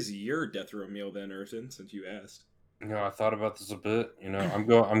 So, what is your death row meal then, Urton, since you asked? You know, I thought about this a bit. You know,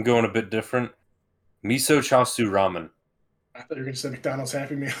 I'm going a bit different. Miso chasu ramen. I thought you were gonna say McDonald's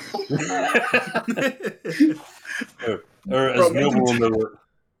Happy Meal. or as Bro, Noble will know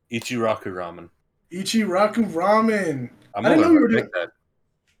it, Ichiraku ramen. Ichiraku ramen. I'm I didn't know gonna we were make that.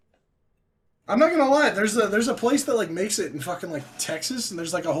 I'm not gonna lie. There's a place that like makes it in fucking like Texas, and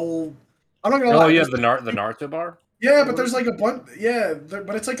there's like a whole. I'm not gonna lie. Oh yeah, there's- the Naruto bar. Yeah, but there's like a bunch. Yeah,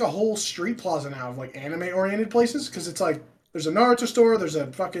 but it's like a whole street plaza now of like anime-oriented places because it's like there's a Naruto store, there's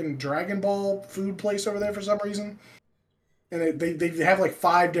a fucking Dragon Ball food place over there for some reason, and they have like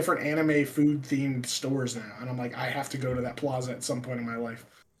 5 different anime food themed stores now, and I'm like, I have to go to that plaza at some point in my life.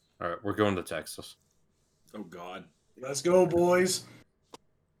 All right, we're going to Texas. Oh, God. Let's go, boys.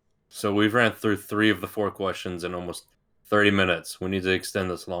 So we've ran through 3 of the 4 questions in almost 30 minutes. We need to extend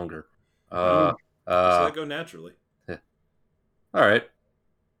this longer. Just let it go naturally. All right.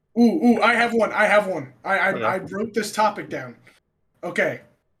 Ooh, I have one. I Okay. wrote this topic down. Okay.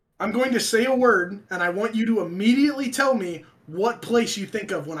 I'm going to say a word, and I want you to immediately tell me what place you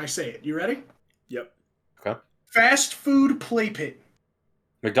think of when I say it. You ready? Yep. Okay. Fast food play pit.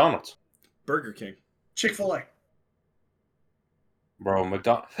 McDonald's. Burger King. Chick-fil-A. Bro,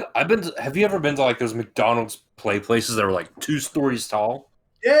 have you ever been to like those McDonald's play places that were like 2 stories tall?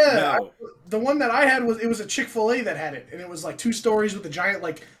 Yeah, No. the one that I had was a Chick-fil-A that had it, and it was like 2 stories with the giant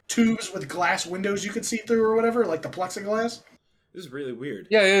like tubes with glass windows you could see through or whatever, like the plexiglass. This is really weird.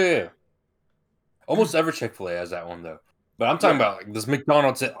 Yeah. Almost every Chick-fil-A has that one though. But I'm talking about like this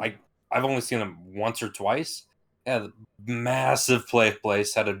McDonald's that I've only seen them once or twice. Yeah, the massive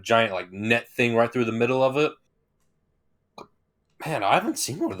place had a giant like net thing right through the middle of it. Man, I haven't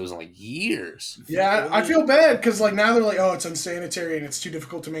seen one of those in like years. Yeah, I feel bad because like now they're like, oh, it's unsanitary and it's too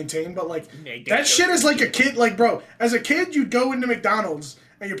difficult to maintain. But like that shit is like a kid. Like, bro, as a kid, you'd go into McDonald's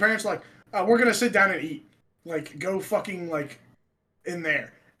and your parents are like, we're gonna sit down and eat. Like, go fucking like in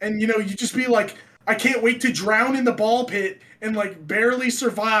there, and you just be like, I can't wait to drown in the ball pit and like barely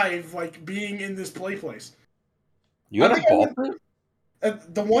survive like being in this place. You had a ball pit?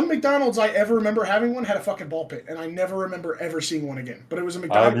 The one McDonald's I ever remember having one had a fucking ball pit, and I never remember ever seeing one again. But it was a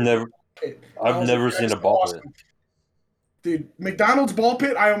McDonald's pit. I've never seen a ball pit. Dude, McDonald's ball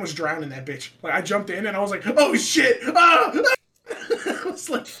pit, I almost drowned in that bitch. Like, I jumped in, and I was like, oh, shit! Ah! I was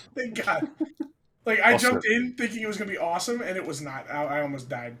like, thank God. Like, I jumped in thinking it was going to be awesome, and it was not. I almost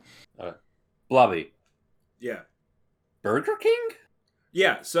died. Blobby. Yeah. Burger King?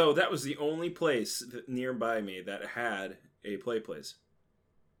 Yeah, so that was the only place nearby me that had a play place.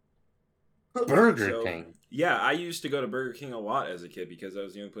 Burger King. Yeah, I used to go to Burger King a lot as a kid because that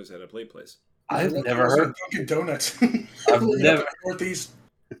was the only place that had a play place. I've never heard Dunkin' Donuts. I've never Northeast.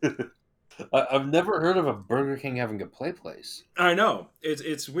 I've never heard of a Burger King having a play place. I know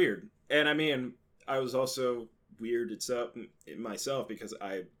it's weird, and I mean, I was also weird myself because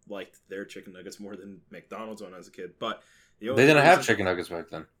I liked their chicken nuggets more than McDonald's when I was a kid. But they didn't have chicken nuggets back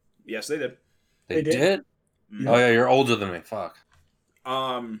then. Yes, they did. They did? Mm-hmm. Oh yeah, you're older than me. Fuck.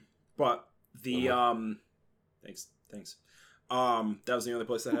 But the thanks. That was the only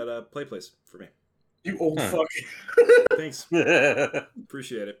place that had a play place for me. You old fuck. Thanks.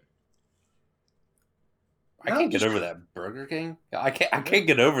 Appreciate it. I can't get over that Burger King. I can't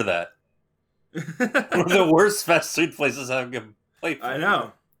get over that. One of the worst fast food places having a play place. I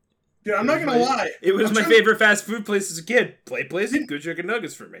know. Dude, I'm not gonna lie. It was my favorite fast food place as a kid. Play place and good chicken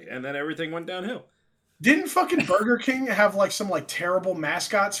nuggets for me, and then everything went downhill. Didn't fucking Burger King have like some like terrible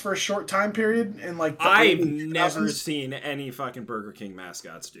mascots for a short time period? And like I've never seen any fucking Burger King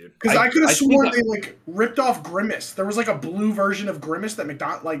mascots, dude. Because I could have sworn they like ripped off Grimace. There was like a blue version of Grimace that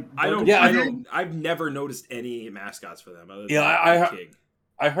McDonald's like. I've never noticed any mascots for them. Other than King.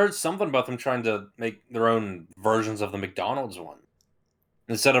 I heard something about them trying to make their own versions of the McDonald's one.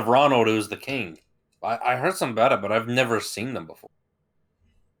 Instead of Ronald, it was the King. I heard something about it, but I've never seen them before.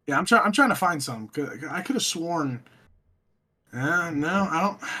 Yeah, I'm trying to find some. I could have sworn. No,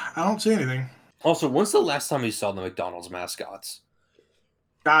 I don't see anything. Also, when's the last time you saw the McDonald's mascots?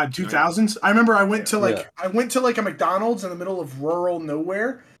 God, 2000s. I remember I went to like a McDonald's in the middle of rural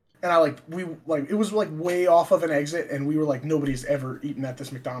nowhere, and it was like way off of an exit, and we were like, nobody's ever eaten at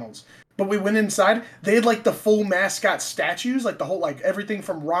this McDonald's. But we went inside. They had like the full mascot statues, like the whole like everything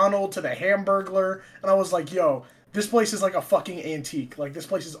from Ronald to the Hamburglar, and I was like, yo, this place is like a fucking antique. Like, this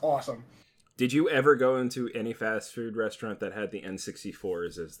place is awesome. Did you ever go into any fast food restaurant that had the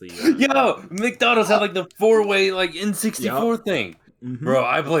N64s as the... Yo, McDonald's had like the 4-way like N64 thing. Mm-hmm. Bro,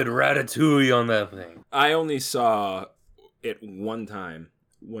 I played Ratatouille on that thing. I only saw it one time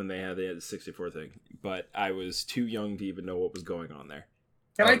when they had the N64 thing, but I was too young to even know what was going on there.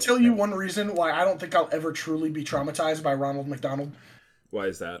 Can I tell you one reason why I don't think I'll ever truly be traumatized by Ronald McDonald? Why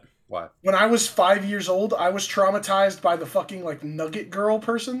is that? Why? When I was 5 years old, I was traumatized by the fucking like Nugget Girl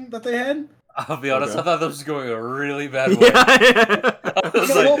person that they had. I'll be honest, I thought this was going a really bad way. Yeah. I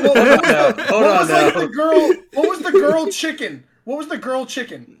was like, hold on now. What was the girl chicken? What was the girl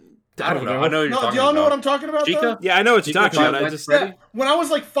chicken? I don't know. I know what you're talking about. Do y'all know what I'm talking about? Chica? Yeah, I know what you're talking about. When I was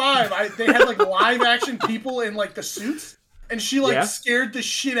like 5, they had like live action people in like the suits. And she like scared the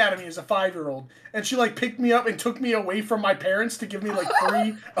shit out of me as a 5-year-old, and she like picked me up and took me away from my parents to give me like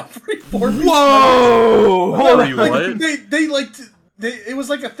a free 4-piece. Whoa! Hold on, what? It was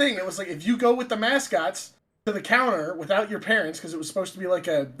like a thing. It was like if you go with the mascots to the counter without your parents, because it was supposed to be like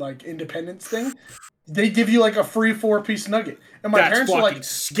a independence thing, they give you like a free 4-piece nugget. And my parents were like,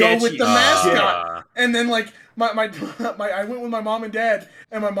 "Go with the mascot." And then like I went with my mom and dad,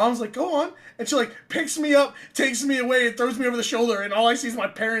 and my mom's like, "Go on," and she like picks me up, takes me away, and throws me over the shoulder, and all I see is my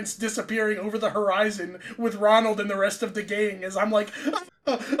parents disappearing over the horizon with Ronald and the rest of the gang. As I'm like,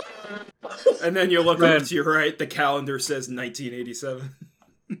 and then you look up to your right, the calendar says 1987.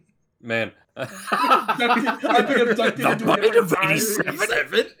 Man, I've been abducted into a different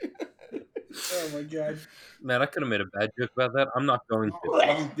 87. Oh my god. Man, I could have made a bad joke about that. I'm not going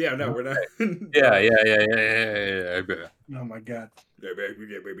to. Yeah, no, we're not. Yeah. Oh my god.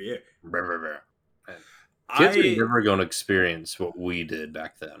 Kids are never going to experience what we did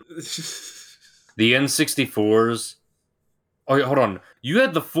back then. The N64s. Oh, hold on. You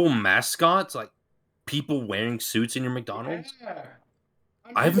had the full mascots, like people wearing suits in your McDonald's? Yeah.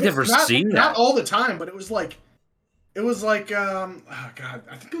 I've never seen that. Not all the time, but it was like oh god,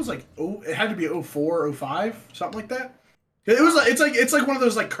 I think it was like it had to be 04, 05, something like that. It was like it's like one of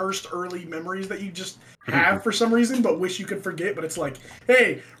those like cursed early memories that you just have for some reason, but wish you could forget. But it's like,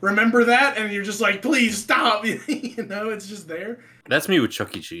 hey, remember that? And you're just like, please stop. You know, it's just there. That's me with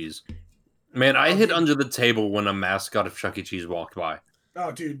Chuck E. Cheese. Man, I hid under the table when a mascot of Chuck E. Cheese walked by.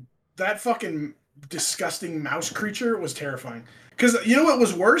 Oh, dude, that fucking disgusting mouse creature was terrifying. Because you know what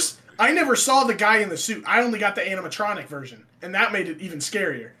was worse? I never saw the guy in the suit. I only got the animatronic version, and that made it even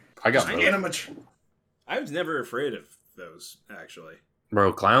scarier. I got both. I was never afraid of those, actually.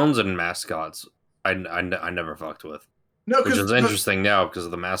 Bro, clowns and mascots, I never fucked with. No, which is interesting now because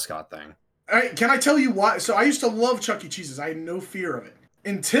of the mascot thing. Can I tell you why? So I used to love Chuck E. Cheese's. I had no fear of it.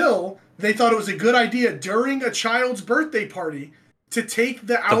 Until they thought it was a good idea during a child's birthday party to take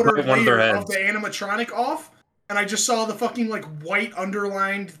the outer layer of the animatronic off. And I just saw the fucking, like, white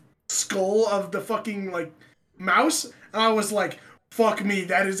underlined skull of the fucking, like, mouse. And I was like, fuck me,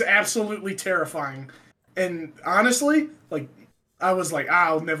 that is absolutely terrifying. And honestly, like, I was like,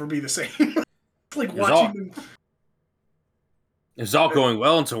 I'll never be the same. Like, watching them. It was all going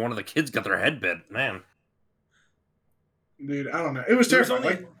well until one of the kids got their head bit. Man. Dude, I don't know. It was terrifying.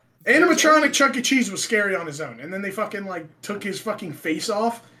 Like, animatronic Chuck E. Cheese was scary on his own. And then they fucking, like, took his fucking face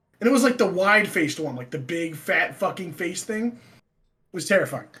off. And it was, like, the wide-faced one. Like, the big, fat fucking face thing. It was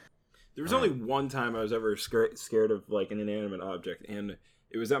terrifying. There was only one time I was ever scared of, like, an inanimate object. And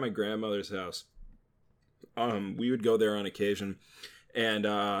it was at my grandmother's house. We would go there on occasion. And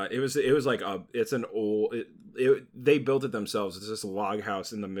it was like it's an old they built it themselves. It's just a log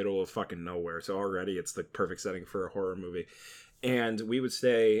house in the middle of fucking nowhere. So already it's the perfect setting for a horror movie. And we would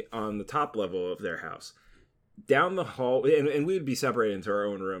stay on the top level of their house. Down the hall, and we would be separated into our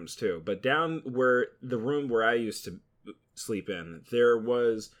own rooms too. But down where the room where I used to sleep in, there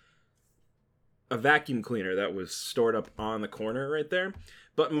was a vacuum cleaner that was stored up on the corner right there.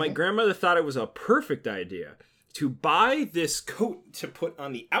 But my grandmother thought it was a perfect idea to buy this coat to put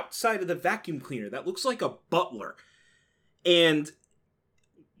on the outside of the vacuum cleaner that looks like a butler. And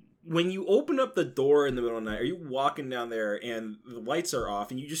when you open up the door in the middle of the night, are you walking down there and the lights are off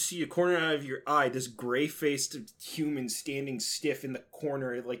and you just see a corner out of your eye, this gray-faced human standing stiff in the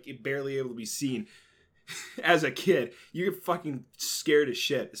corner, like barely able to be seen. As a kid, you get fucking scared as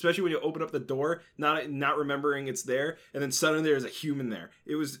shit, especially when you open up the door, not remembering it's there, and then suddenly there's a human there.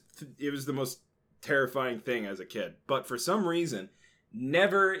 It was the most terrifying thing as a kid. But for some reason,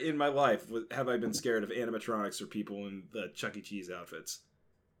 never in my life have I been scared of animatronics or people in the Chuck E. Cheese outfits.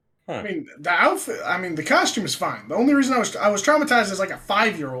 Huh. I mean, the costume is fine. The only reason I was traumatized as like a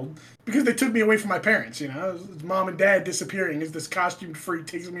 5-year-old because they took me away from my parents. You know, it was mom and dad disappearing as this costumed freak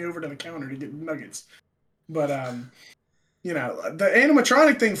takes me over to the counter to get nuggets. But you know, the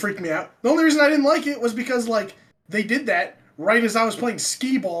animatronic thing freaked me out. The only reason I didn't like it was because like they did that right as I was playing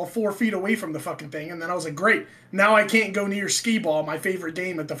skee ball 4 feet away from the fucking thing, and then I was like, great, now I can't go near skee ball, my favorite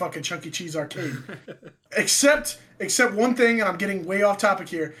game at the fucking Chuck E. Cheese arcade. except one thing, and I'm getting way off topic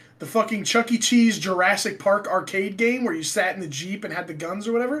here, the fucking Chuck E. Cheese Jurassic Park arcade game where you sat in the Jeep and had the guns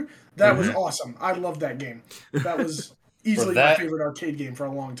or whatever, that was awesome. I loved that game. That was easily my favorite arcade game for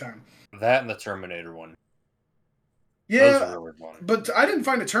a long time. That and the Terminator one. Yeah, but I didn't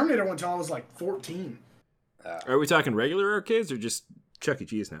find the Terminator one until I was like 14. Are we talking regular arcades or just Chuck E.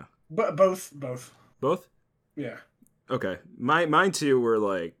 Cheese now? Both. Both? Yeah. Okay. Mine too were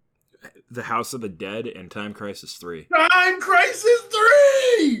like The House of the Dead and Time Crisis 3. Time Crisis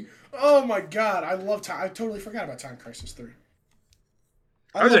 3! Oh my god, I totally forgot about Time Crisis 3.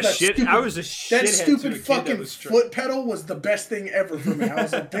 I was a shithead. That stupid fucking foot pedal was the best thing ever for me. I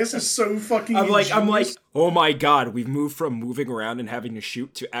was like, this is so fucking I'm like, oh my god, we've moved from moving around and having to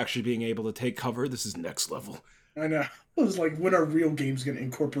shoot to actually being able to take cover. This is next level. I know. I was like, when are real games going to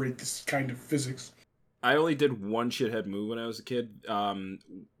incorporate this kind of physics? I only did one shithead move when I was a kid,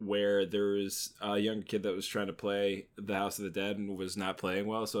 where there was a young kid that was trying to play The House of the Dead and was not playing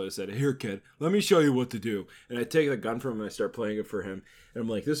well, so I said, here kid, let me show you what to do. And I take the gun from him and I start playing it for him. And I'm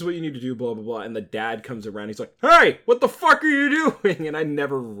like, this is what you need to do, blah, blah, blah. And the dad comes around, he's like, hey, what the fuck are you doing? And I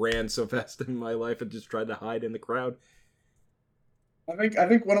never ran so fast in my life and just tried to hide in the crowd. I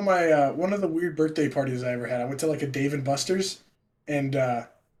think one of my one of the weird birthday parties I ever had, I went to like a Dave & Buster's, and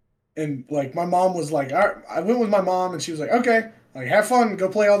And like my mom was like, all right, I went with my mom, and she was like, okay, like have fun, go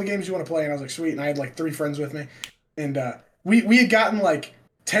play all the games you want to play. And I was like, sweet. And I had like 3 friends with me, and we had gotten like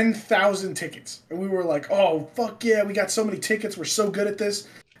 10,000 tickets, and we were like, oh fuck yeah, we got so many tickets, we're so good at this,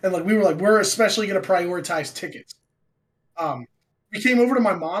 and like we were like, we're especially gonna prioritize tickets. We came over to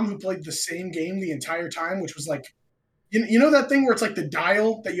my mom, who played the same game the entire time, which was like, you know that thing where it's like the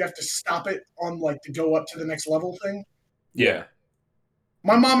dial that you have to stop it on, like to go up to the next level thing. Yeah.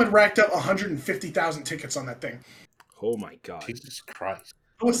 My mom had racked up 150,000 tickets on that thing. Oh my god. Jesus Christ.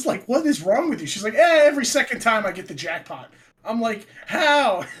 I was like, what is wrong with you? She's like, every second time I get the jackpot. I'm like,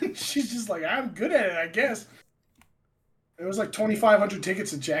 how? She's just like, I'm good at it, I guess. It was like 2,500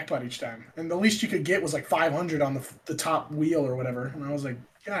 tickets at jackpot each time. And the least you could get was like 500 on the top wheel or whatever. And I was like,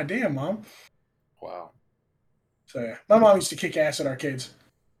 God damn, Mom. Wow. So yeah, my mom used to kick ass at arcades.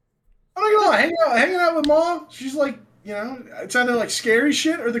 I'm not gonna lie, hanging out with Mom, she's like, you know, it's either like scary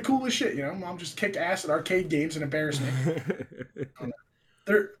shit or the coolest shit, you know? Mom just kicked ass at arcade games and embarrassed me.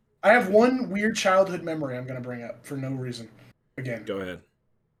 I have one weird childhood memory I'm going to bring up for no reason. Again. Go ahead.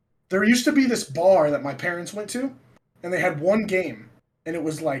 There used to be this bar that my parents went to, and they had one game, and it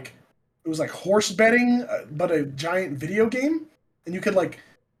was like horse betting, but a giant video game, and you'd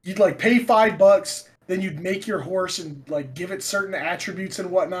pay $5, then you'd make your horse and like give it certain attributes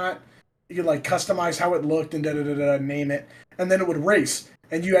and whatnot. You could like customize how it looked and name it, and then it would race,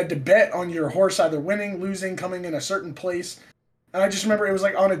 and you had to bet on your horse either winning, losing, coming in a certain place. And I just remember it was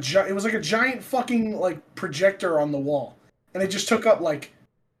like it was like a giant fucking like projector on the wall, and it just took up like,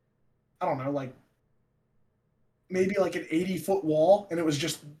 I don't know, like maybe like an 80-foot wall, and it was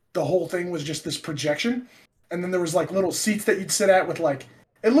just, the whole thing was just this projection, and then there was like little seats that you'd sit at with like,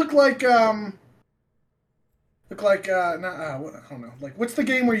 it looked like I don't know, like what's the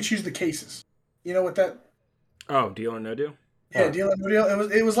game where you choose the cases? You know what that? Oh, Deal or No Deal? Yeah, Deal or No Deal.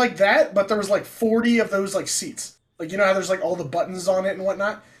 It was like that, but there was like 40 of those like seats. Like, you know how there's like all the buttons on it and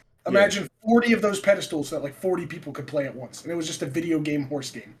whatnot? Imagine 40 of those pedestals so that like 40 people could play at once. And it was just a video game horse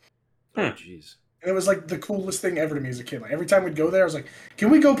game. Oh, jeez. And it was like the coolest thing ever to me as a kid. Like every time we'd go there, I was like,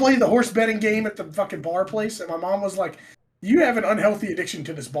 can we go play the horse betting game at the fucking bar place? And my mom was like, you have an unhealthy addiction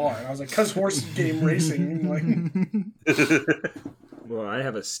to this bar. And I was like, cause horse game racing. Like, well, I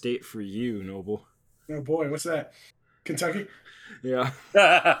have a state for you, Noble. Oh boy, what's that? Kentucky? Yeah.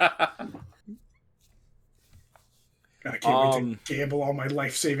 God, I can't wait to gamble all my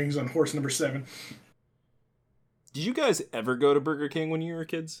life savings on horse number 7. Did you guys ever go to Burger King when you were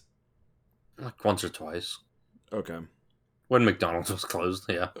kids? Like once or twice. Okay. When McDonald's was closed,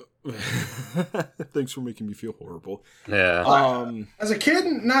 yeah. Thanks for making me feel horrible. Yeah. As a kid,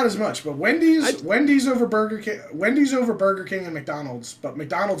 not as much, but Wendy's over Burger King and McDonald's, but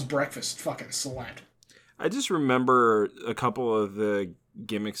McDonald's breakfast fucking slapped. I just remember a couple of the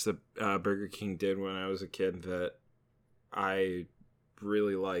gimmicks that Burger King did when I was a kid that I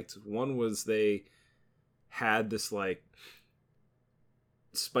really liked. One was they had this like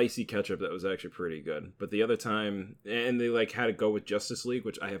spicy ketchup that was actually pretty good, but the other time, and they like had to go with Justice League,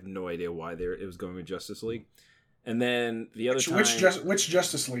 which I have no idea why it was going with Justice League. And then the other time, which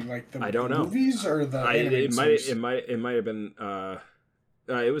Justice League, like the I don't know movies or the animated series? It might have been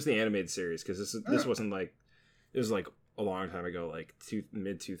it was the animated series, because this wasn't like, it was like a long time ago, like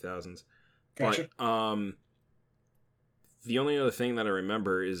mid 2000s. Gotcha. But the only other thing that I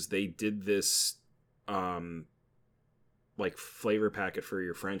remember is they did this like flavor packet for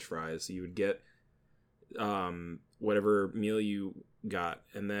your French fries. You would get whatever meal you got,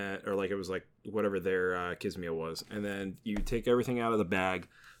 and then, or like it was like whatever their kids meal was, and then you take everything out of the bag,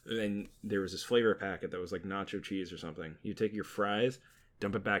 and then there was this flavor packet that was like nacho cheese or something. You take your fries,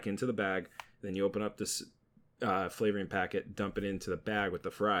 dump it back into the bag, then you open up this flavoring packet, dump it into the bag with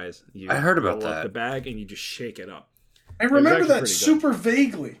the fries. I heard about that. The bag, and you just shake it up. I remember that super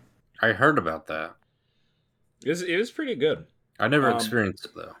vaguely. I heard about that. It was pretty good. I never experienced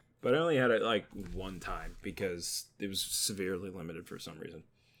it though. But I only had it like one time because it was severely limited for some reason.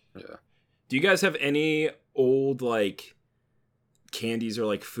 Yeah. Do you guys have any old like candies or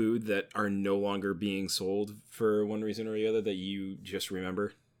like food that are no longer being sold for one reason or the other that you just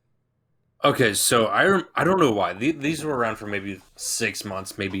remember? Okay, so I don't know why. These were around for maybe 6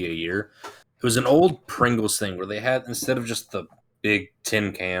 months, maybe a year. It was an old Pringles thing where they had, instead of just the big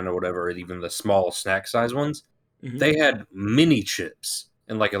tin can or whatever, even the small snack size ones, they had mini chips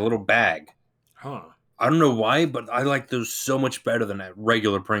in like a little bag. Huh. I don't know why, but I like those so much better than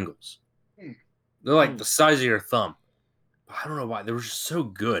regular Pringles. They're like the size of your thumb. I don't know why. They were just so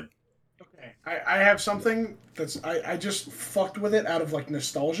good. Okay. I have something that's, I just fucked with it out of like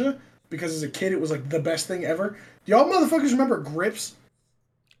nostalgia, because as a kid it was like the best thing ever. Do y'all motherfuckers remember Grips?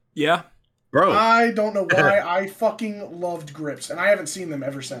 Yeah. Bro. I don't know why I fucking loved Grips, and I haven't seen them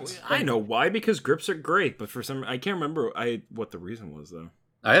ever since. I know why, because Grips are great, but for some, I can't remember what the reason was though.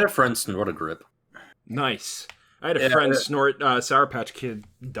 I had a friend snort a grip. Nice. I had a friend snort Sour Patch Kid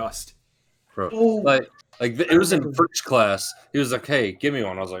dust. Bro. Oh. It was in French class. He was like, "Hey, give me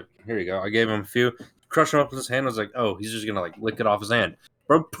one." I was like, "Here you go." I gave him a few. Crushed him up with his hand. I was like, "Oh, he's just gonna like lick it off his hand."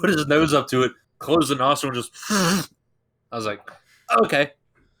 Bro, put his nose up to it, closed the nostril, just. I was like, "Okay."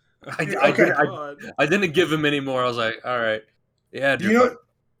 I didn't give him any more. I was like, "All right, yeah." Do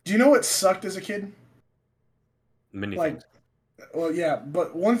you know what sucked as a kid? Many things. Well, yeah,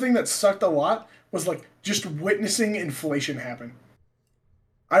 but one thing that sucked a lot was like just witnessing inflation happen.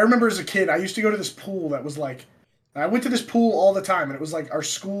 I remember as a kid, I used to go to this pool that was like, I went to this pool all the time, and it was like our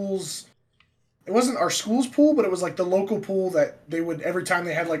school's. It wasn't our school's pool, but it was like the local pool that they would every time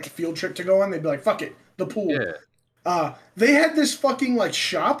they had like a field trip to go on, they'd be like, "Fuck it, the pool." Yeah. They had this fucking like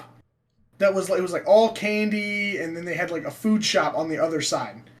shop that was like it was like all candy, and then they had like a food shop on the other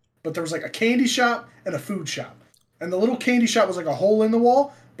side. But there was like a candy shop and a food shop, and the little candy shop was like a hole in the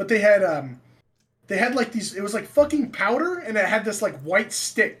wall. But they had like these. It was like fucking powder, and it had this like white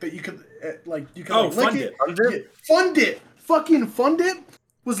stick that you could lick it. Fun Dip. Fucking Fun Dip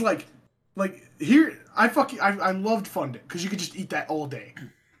was like here. I loved Fun Dip because you could just eat that all day.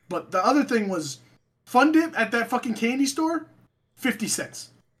 But the other thing was Fun Dip at that fucking candy store, 50 cents.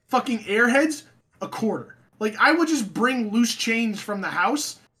 Fucking Airheads, $0.25. Like, I would just bring loose change from the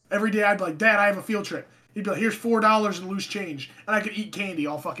house. Every day I'd be like, "Dad, I have a field trip." He'd be like, "Here's $4 in loose change." And I could eat candy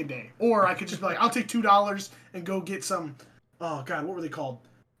all fucking day. Or I could just be like, "I'll take $2 and go get some," oh god, what were they called?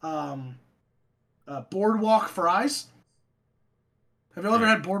 Boardwalk fries. Have you ever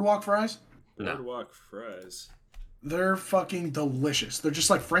had Boardwalk fries? No. Boardwalk fries. They're fucking delicious. They're just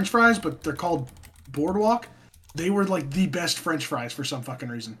like French fries, but they're called Boardwalk. They were like the best French fries for some fucking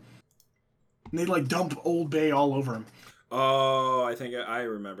reason. And they like dump Old Bay all over them. Oh, I think I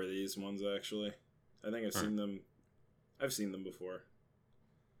remember these ones actually. I think I've seen them. I've seen them before.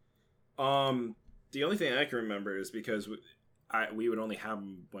 The only thing I can remember is because we would only have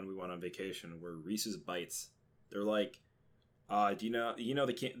them when we went on vacation. Were Reese's Bites. They're like, do you know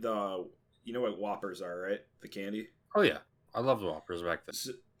you know what Whoppers are, right? The candy. Oh yeah, I loved Whoppers back then.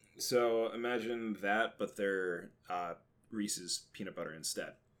 So imagine that, but they're Reese's peanut butter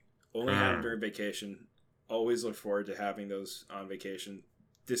instead. Only have them during vacation. Always look forward to having those on vacation.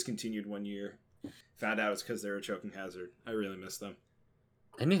 Discontinued one year. Found out it's because they're a choking hazard. I really miss them.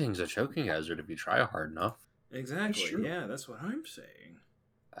 Anything's a choking hazard if you try hard enough. Exactly. Yeah, that's what I'm saying.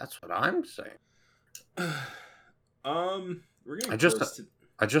 That's what I'm saying. We're getting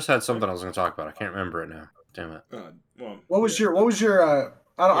I just had something I was going to talk about. I can't remember it now. Damn it. What was your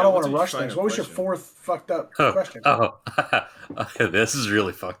I don't want to rush things. What was your fourth fucked up question? This is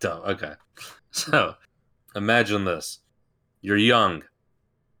really fucked up. Okay. So, imagine this. You're young.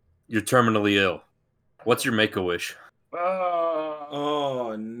 You're terminally ill. What's your Make-A-Wish?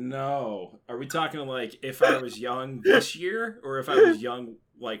 Oh, no. Are we talking like if I was young this year or if I was young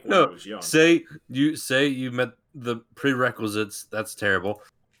like when I was young? Say you met the prerequisites. That's terrible.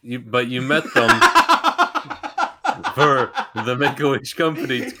 But you met them for the Make-A-Wish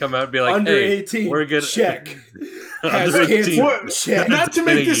company to come out and be like, under "Hey, 18, we're gonna check." Under 18, check. Not to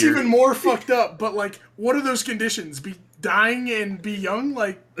make this even more fucked up, but like, what are those conditions? Be dying and be young?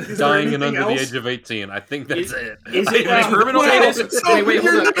 Like, is dying and under else? the age of 18. I think that's it. Is it terminal illness? Wait,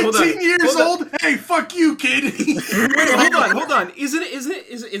 you're hold 19 on. years old? Hey, fuck you, kid. Wait, hold on. Is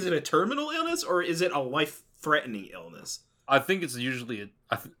it a terminal illness or is it a life-threatening illness? I think it's usually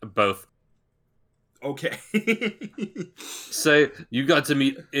both. Okay. Say you got to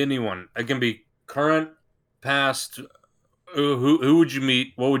meet anyone. It can be current, past. Who would you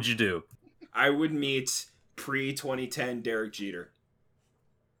meet? What would you do? I would meet pre-2010 Derek Jeter.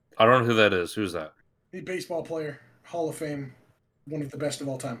 I don't know who that is. Who's that? A baseball player, Hall of Fame, one of the best of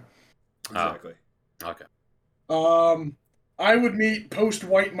all time. Exactly. Okay. I would meet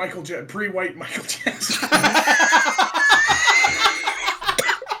pre-white Michael Jackson.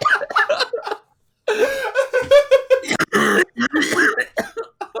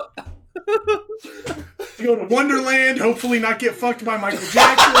 Go to Wonderland, hopefully not get fucked by Michael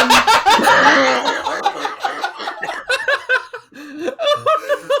Jackson.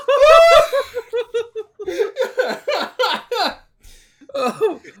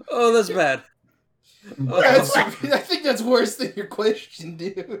 Oh, that's bad. I think that's worse than your question,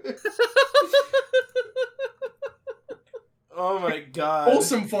 dude. Oh my god.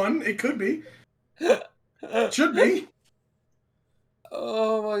 Wholesome fun. It could be. Should be.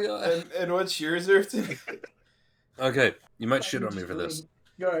 Oh my god. And what's yours, Irvin? Okay, you might shit on me for this.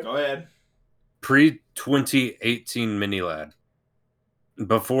 Go ahead. Go ahead. Pre-2018 Mini Lad.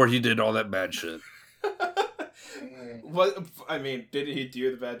 Before he did all that bad shit. What? I mean, did he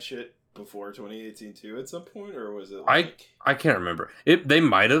do the bad shit before 2018 too at some point, or was it like... I can't remember. They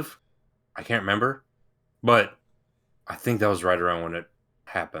might have. I can't remember. But I think that was right around when it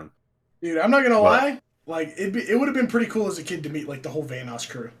happened. Dude, I'm not gonna lie. Like, it would have been pretty cool as a kid to meet like the whole Vanoss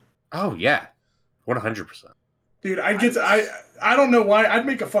crew. Oh yeah, 100%. Dude, I don't know why. I'd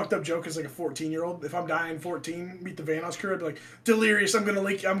make a fucked up joke as like a 14-year-old. If I'm dying 14, meet the Vanoss crew, I'd be like, Delirious, I'm gonna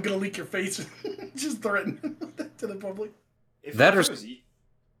leak your face. Just threaten to the public. That or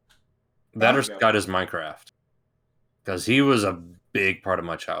Scott is Minecraft. Because he was a big part of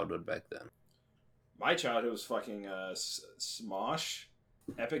my childhood back then. My childhood was fucking Smosh,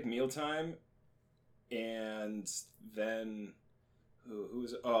 Epic Mealtime, and then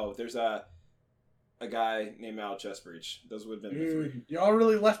who's there's a guy named Al Chestbreach. Those would have been the three. Y'all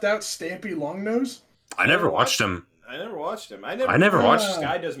really left out Stampy Longnose? I never watched him. I never watched him. I never watched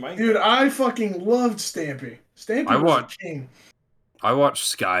Sky Does Minecraft. Dude, I fucking loved Stampy. Stampy was a king. I watched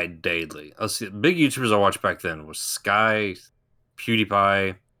Sky daily. Let's see, the big YouTubers I watched back then was Sky,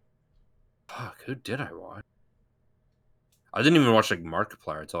 PewDiePie. Fuck, who did I watch? I didn't even watch like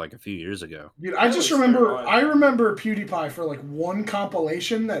Markiplier until like a few years ago. Dude, I remember PewDiePie for like one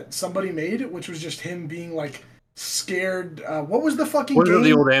compilation that somebody made, which was just him being like scared. What was the fucking game?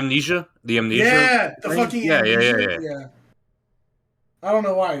 The old Amnesia? The Amnesia? Yeah, the fucking Amnesia. Yeah. I don't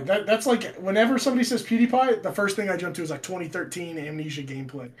know why. That's like whenever somebody says PewDiePie, the first thing I jump to is like 2013 Amnesia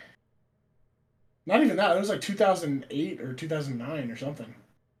gameplay. Not even that. It was like 2008 or 2009 or something.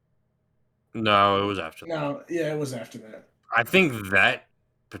 No, it was after that. No, yeah, it was after that. I think that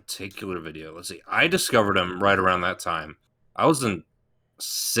particular video, let's see, I discovered him right around that time. I was in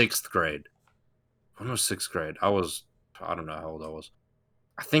 6th grade. When was 6th grade? I don't know how old I was.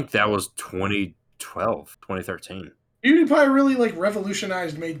 I think that was 2012, 2013. PewDiePie really like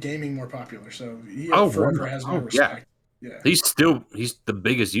revolutionized, made gaming more popular. So he forever has my respect. Yeah. He's the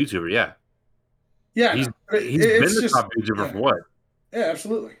biggest YouTuber. Yeah. Yeah. He's been the top YouTuber for what? Yeah,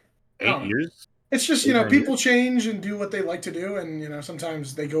 absolutely. 8 years. It's just, people change and do what they like to do, and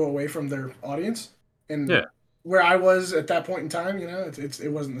sometimes they go away from their audience. And where I was at that point in time,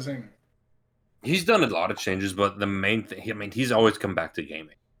 it wasn't the same. He's done a lot of changes, but the main thing, he's always come back to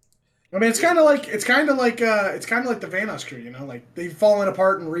gaming. I mean, it's kind of like the Vanoss crew, like they've fallen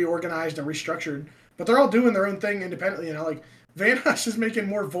apart and reorganized and restructured, but they're all doing their own thing independently. Like Vanoss is making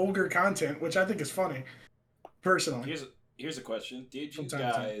more vulgar content, which I think is funny, personally. Here's a question: did you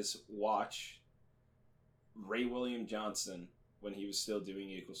guys watch Ray William Johnson when he was still doing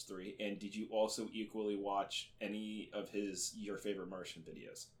Equals 3, and did you also equally watch any of his Your Favorite Martian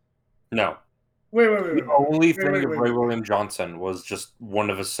videos? No. Wait. The only thing of Ray William Johnson was just one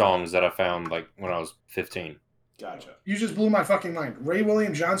of his songs that I found like when I was 15. Gotcha. You just blew my fucking mind. Ray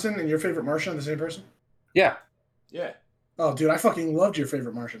William Johnson and Your Favorite Martian are the same person? Yeah. Yeah. Oh, dude, I fucking loved Your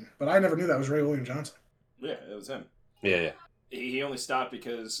Favorite Martian, but I never knew that was Ray William Johnson. Yeah, it was him. Yeah. He only stopped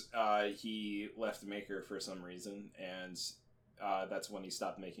because he left Maker for some reason, and that's when he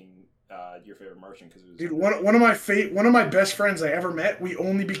stopped making Your Favorite Martian. Because dude, one of my best friends I ever met, we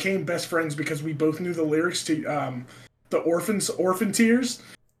only became best friends because we both knew the lyrics to the Orphan Tears.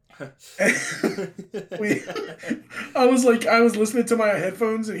 I was listening to my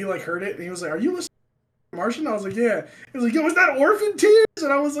headphones, and he like heard it, and he was like, "Are you listening to Martian?" I was like, "Yeah." He was like, "Yo, was that Orphan Tears?"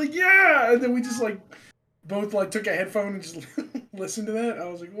 And I was like, "Yeah." And then we just like both like took a headphone and just listened to that. I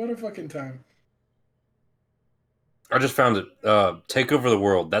was like, "What a fucking time!" I just found it. "Take Over the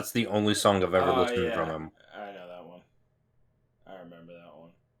World." That's the only song I've ever listened from him. I know that one. I remember that one.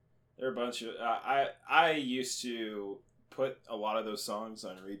 There are a bunch of. I used to put a lot of those songs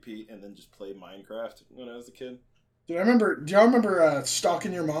on repeat and then just play Minecraft when I was a kid. Do y'all remember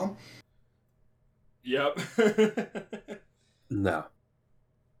Stalking Your Mom? Yep. No.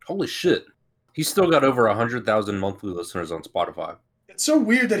 Holy shit. He's still got over 100,000 monthly listeners on Spotify. It's so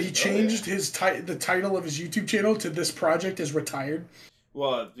weird that he changed the title of his YouTube channel to "This Project is Retired."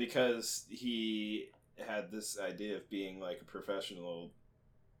 Well, because he had this idea of being like a professional,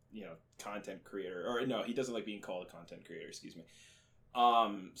 content creator. Or no, he doesn't like being called a content creator, excuse me.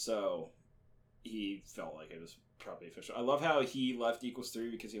 So he felt like it was probably official. I love how he left Equals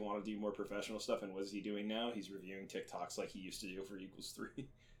 3 because he wanted to do more professional stuff, and what is he doing now? He's reviewing TikToks like he used to do for Equals 3.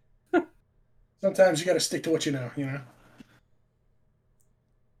 Sometimes you gotta stick to what you know,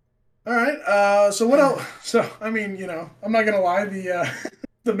 Alright, so what else? So, I mean, I'm not gonna lie,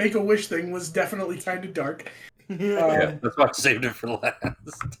 the Make-A-Wish thing was definitely kind of dark. Yeah, that's why I saved it for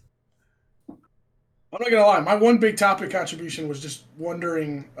last. I'm not gonna lie. My one big topic contribution was just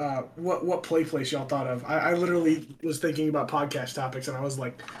wondering what play place y'all thought of. I literally was thinking about podcast topics, and I was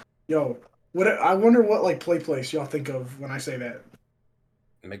like, "Yo, what? I wonder what like play place y'all think of when I say that."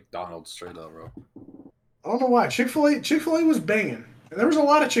 McDonald's straight up, bro. I don't know why. Chick-fil-A was banging, and there was a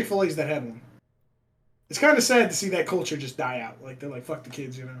lot of Chick-fil-A's that had one. It's kind of sad to see that culture just die out. Like they're like, "Fuck the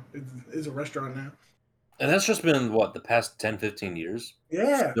kids," you know. It's a restaurant now. And that's just been, what, the past 10, 15 years?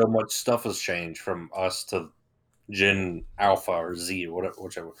 Yeah. So much stuff has changed from us to Gen Alpha or Z, or whatever,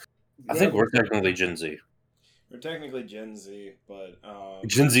 whichever. I think we're technically Gen Z. We're technically Gen Z, but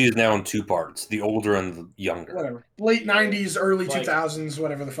Gen Z is now in two parts, the older and the younger. Whatever. Late 90s, early Like- 2000s,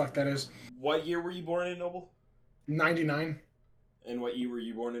 whatever the fuck that is. what year were you born in, Noble? 99. And what year were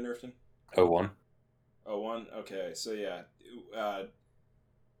you born in, Irfton? 01. 01? Okay, so yeah.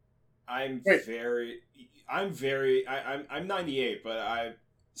 I'm Wait. I'm 98, but I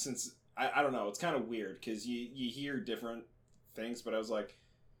don't know, it's kind of weird because you hear different things, but I was like,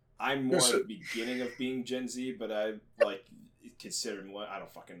 I'm more at the beginning of being Gen Z, but I like considered what I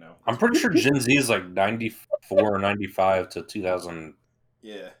don't fucking know. I'm pretty sure Gen Z is like 94 or 95 to 2009.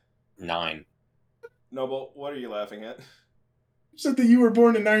 Yeah. Noble, what are you laughing at? You said that you were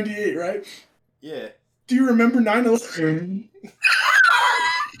born in 98, right? Yeah. Do you remember 9/11?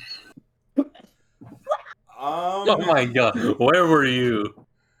 Oh my god, where were you?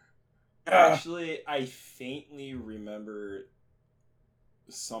 Actually, I faintly remember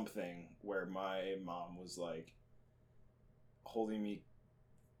something where my mom was like holding me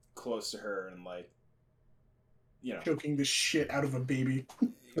close to her and like, you know, Choking the shit out of a baby.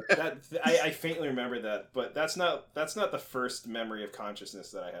 I faintly remember that, but that's not the first memory of consciousness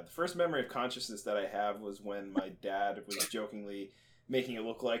that I had. The first memory of consciousness that I have was when my dad was jokingly making it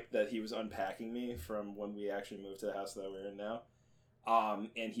look like that he was unpacking me from when we actually moved to the house that we're in now.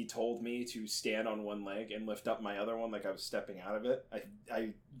 And he told me to stand on one leg and lift up my other one like I was stepping out of it. I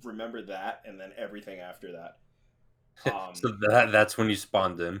remember that, and then everything after that. So that's when you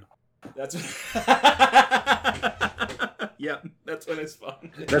spawned in. That's yeah, that's when I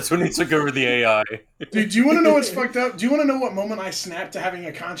spawned. That's when you took over the AI. Dude, do you want to know what's fucked up? Do you want to know what moment I snapped to having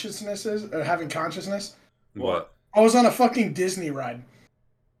a consciousness having consciousness? What? I was on a fucking Disney ride.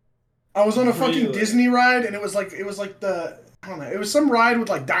 I was on a fucking Really? Disney ride, and it was like the I don't know. It was some ride with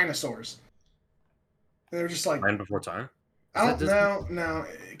like dinosaurs. And they were just like Land Before Time? I don't know, no,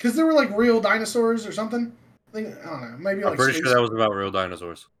 because there were like real dinosaurs or something. I don't know. Maybe I'm like pretty space. sure that was about real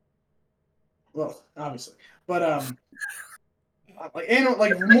dinosaurs. Well, obviously, but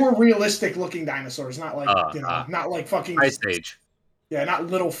like more realistic looking dinosaurs, not like not like fucking Ice Age. yeah, not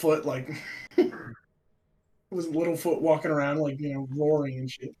Littlefoot like it was Littlefoot walking around like roaring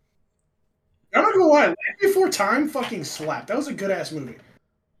and shit. I'm not gonna lie, Land Before Time fucking slapped. That was a good ass movie.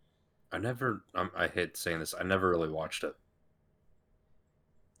 I hate saying this. I never really watched it.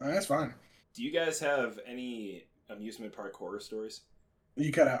 That's fine. Do you guys have any amusement park horror stories?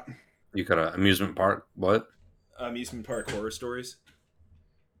 You cut out. You got an amusement park? What? Amusement park horror stories?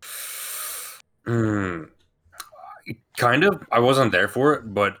 Kind of. I wasn't there for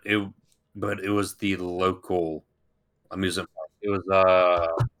it, but it was the local amusement park. It was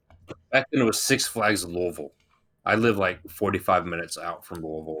back then it was Six Flags Louisville. I live like 45 minutes out from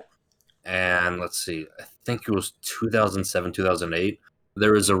Louisville. And let's see, I think it was 2007, 2008.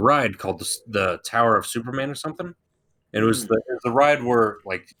 There was a ride called the Tower of Superman or something. And it was the ride where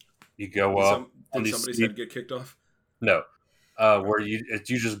like you go up. Did somebody's head get kicked off? No, where you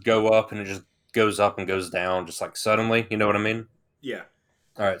just go up and it just goes up and goes down just like suddenly. You know what I mean? Yeah.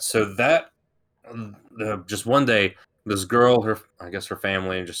 All right. So that just one day, this girl, I guess her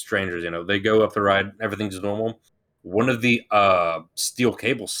family and just strangers, they go up the ride. Everything's normal. One of the steel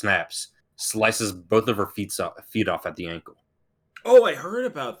cables snaps, slices both of her feet off at the ankle. Oh, I heard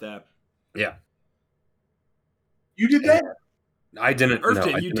about that. Yeah. You did that? I didn't.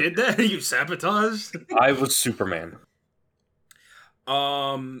 Earthkin, No, you did that? You sabotaged? I was Superman.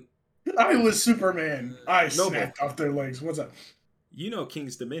 I was Superman. I Noble. snapped off their legs. What's up? You know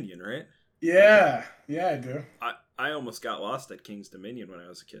King's Dominion, right? Yeah, I do. I almost got lost at King's Dominion when I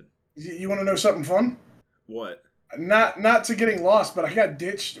was a kid. You want to know something fun? What? Not to getting lost, but I got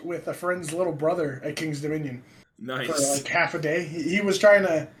ditched with a friend's little brother at King's Dominion for Nice. like half a day. He was trying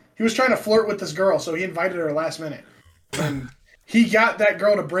to flirt with this girl, so he invited her last minute. And he got that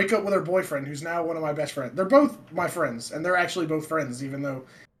girl to break up with her boyfriend, who's now one of my best friends. They're both my friends, and they're actually both friends, even though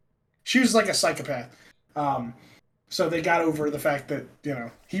she was like a psychopath. So they got over the fact that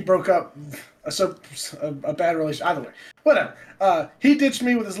he broke up a bad relation. Either way, whatever. He ditched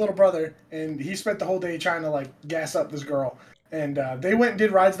me with his little brother, and he spent the whole day trying to like gas up this girl. and they went and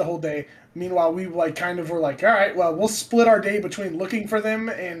did rides the whole day. Meanwhile, we like kind of were like, all right, well, we'll split our day between looking for them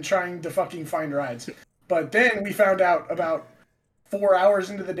and trying to fucking find rides. But then we found out about 4 hours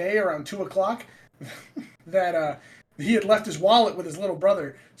into the day, around 2:00, that he had left his wallet with his little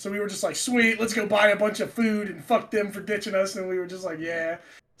brother. So we were just like, sweet, let's go buy a bunch of food and fuck them for ditching us. And we were just like, yeah.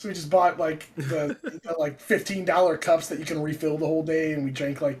 So we just bought like the like $15 cups that you can refill the whole day, and we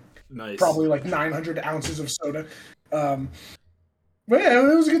drank like probably like 900 ounces of soda. But yeah,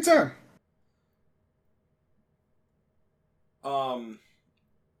 it was a good time.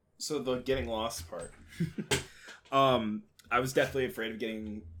 So the getting lost part. I was definitely afraid of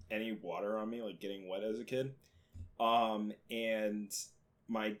getting any water on me, like getting wet as a kid. And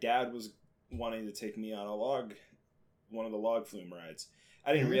my dad was wanting to take me on one of the log flume rides.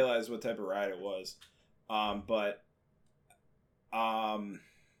 I didn't realize what type of ride it was. How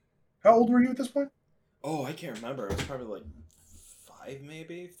old were you at this point? Oh, I can't remember. I was probably like 5,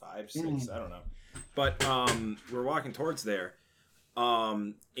 maybe 5, 6. I don't know. But we're walking towards there,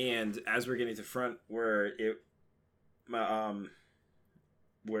 and as we're getting to the front where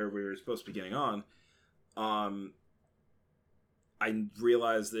where we were supposed to be getting on, I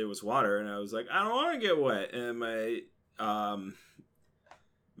realized there was water, and I was like, I don't want to get wet. And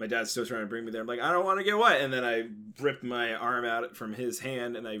my dad's still trying to bring me there. I'm like, I don't want to get wet. And then I ripped my arm out from his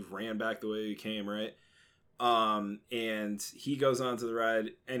hand, and I ran back the way he came, right? And he goes on to the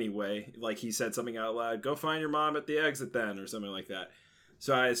ride anyway. Like, he said something out loud, go find your mom at the exit then, or something like that.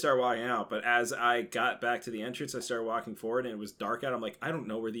 So I started walking out, but as I got back to the entrance, I started walking forward, and it was dark out. I'm like, I don't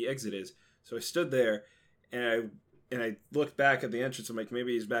know where the exit is. So I stood there, and I looked back at the entrance. I'm like,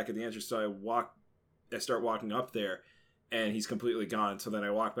 maybe he's back at the entrance. So I start walking up there, and he's completely gone. So then I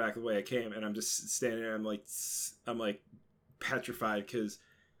walk back the way I came, and I'm just standing there. I'm like petrified, because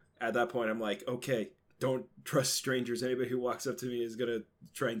at that point I'm like, okay, don't trust strangers. Anybody who walks up to me is gonna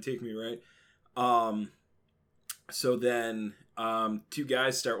try and take me, right? So then 2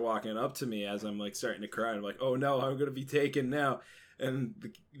 guys start walking up to me as I'm like starting to cry. I'm like, oh no, I'm gonna be taken now. And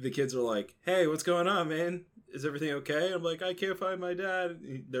the kids are like, hey, what's going on, man? Is everything okay? I'm like, I can't find my dad.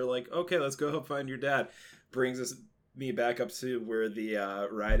 They're like, okay, let's go help find your dad. Brings me back up to where the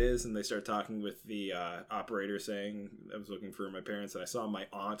ride is, and they start talking with the operator, saying I was looking for my parents, and I saw my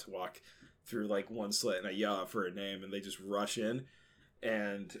aunt walk through like one slit, and I yell out for her name, and they just rush in.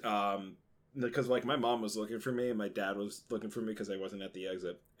 And because like my mom was looking for me, and my dad was looking for me because I wasn't at the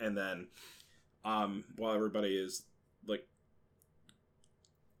exit. And then while everybody is like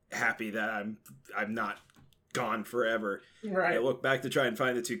happy that I'm not gone forever, Right. I look back to try and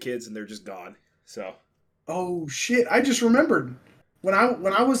find the 2 kids, and they're just gone. So Oh shit! I just remembered when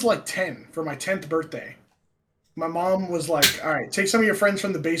I was like 10 for my 10th birthday. My mom was like, "All right, take some of your friends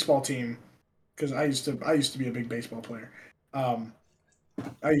from the baseball team," because I used to be a big baseball player. I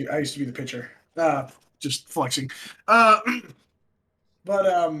used to be the pitcher. Just flexing. But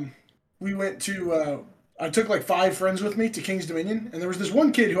we went to. I took like 5 friends with me to King's Dominion, and there was this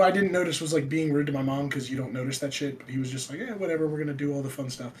one kid who I didn't notice was like being rude to my mom, because you don't notice that shit. But he was just like, "Yeah, whatever. We're gonna do all the fun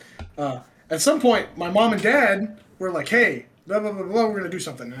stuff." At some point, my mom and dad were like, "Hey, blah blah blah blah. We're gonna do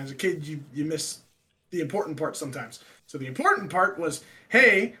something." And as a kid, you miss the important part sometimes. So the important part was,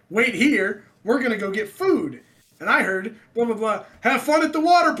 "Hey, wait here. We're gonna go get food." And I heard blah blah blah. Have fun at the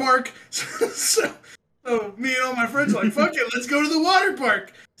water park. So me and all my friends were like, "Fuck it, let's go to the water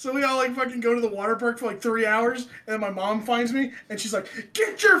park." So we all like fucking go to the water park for like 3 hours, and then my mom finds me, and she's like,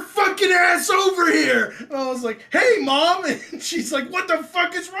 "Get your fucking ass over here!" And I was like, "Hey, mom!" And she's like, "What the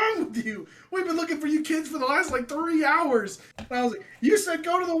fuck is wrong with you? We've been looking for you kids for the last like 3 hours." And I was like, "You said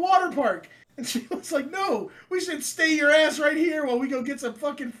go to the water park." And she was like, "No, we should stay your ass right here while we go get some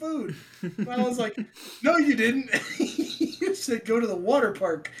fucking food." And I was like, "No, you didn't. You said go to the water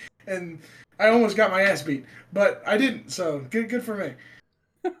park." And I almost got my ass beat, but I didn't. So good for me.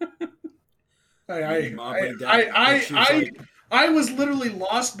 I was literally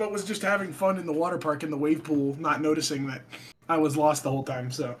lost, but was just having fun in the water park in the wave pool, not noticing that I was lost the whole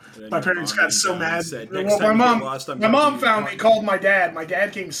time. So my parents got so mad. Well, my mom found me, called my dad. My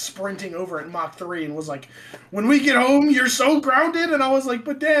dad came sprinting over at Mach 3 and was like, "When we get home, you're so grounded." And I was like,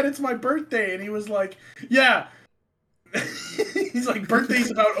 "But Dad, it's my birthday." And he was like, "Yeah." He's like, "Birthday's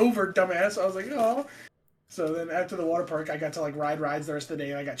about over, dumbass." I was like, "Oh." So then after the water park, I got to like ride rides the rest of the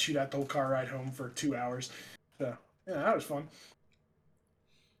day, and I got chewed out the whole car ride home for 2 hours. So yeah, that was fun.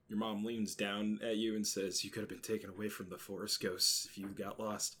 Your mom leans down at you and says, "You could have been taken away from the forest ghosts if you got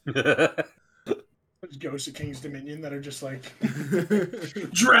lost." There's ghosts of King's Dominion that are just like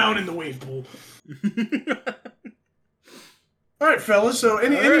drown in the wave pool. All right, fellas. So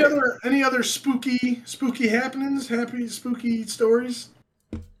any right. any other spooky happenings? Happy spooky stories?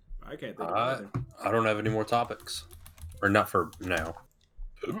 I can't think of anything. I don't have any more topics, or not for now.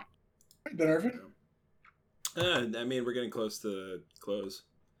 Then Irvin. I mean, we're getting close to close.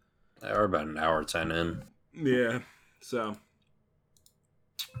 We're about an hour 10 in. Yeah. So,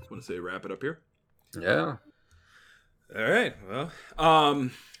 just want to say wrap it up here. Yeah. All right. Well,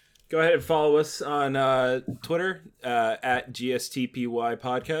 go ahead and follow us on Twitter at GSTPY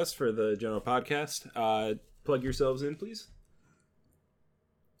Podcast for the general podcast. Plug yourselves in, please.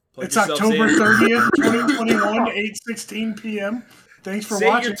 It's October 30th, 2021, 8:16 p.m. Thanks for Say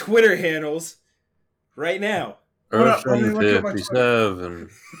watching. your Twitter handles right now. What up? Let me Earth look at my 57.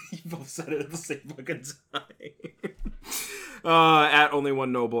 You both said it at the same fucking time. At Only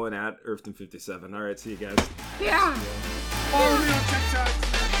One Noble and at Earthton57. All right, see you guys. Yeah. Follow me on TikTok.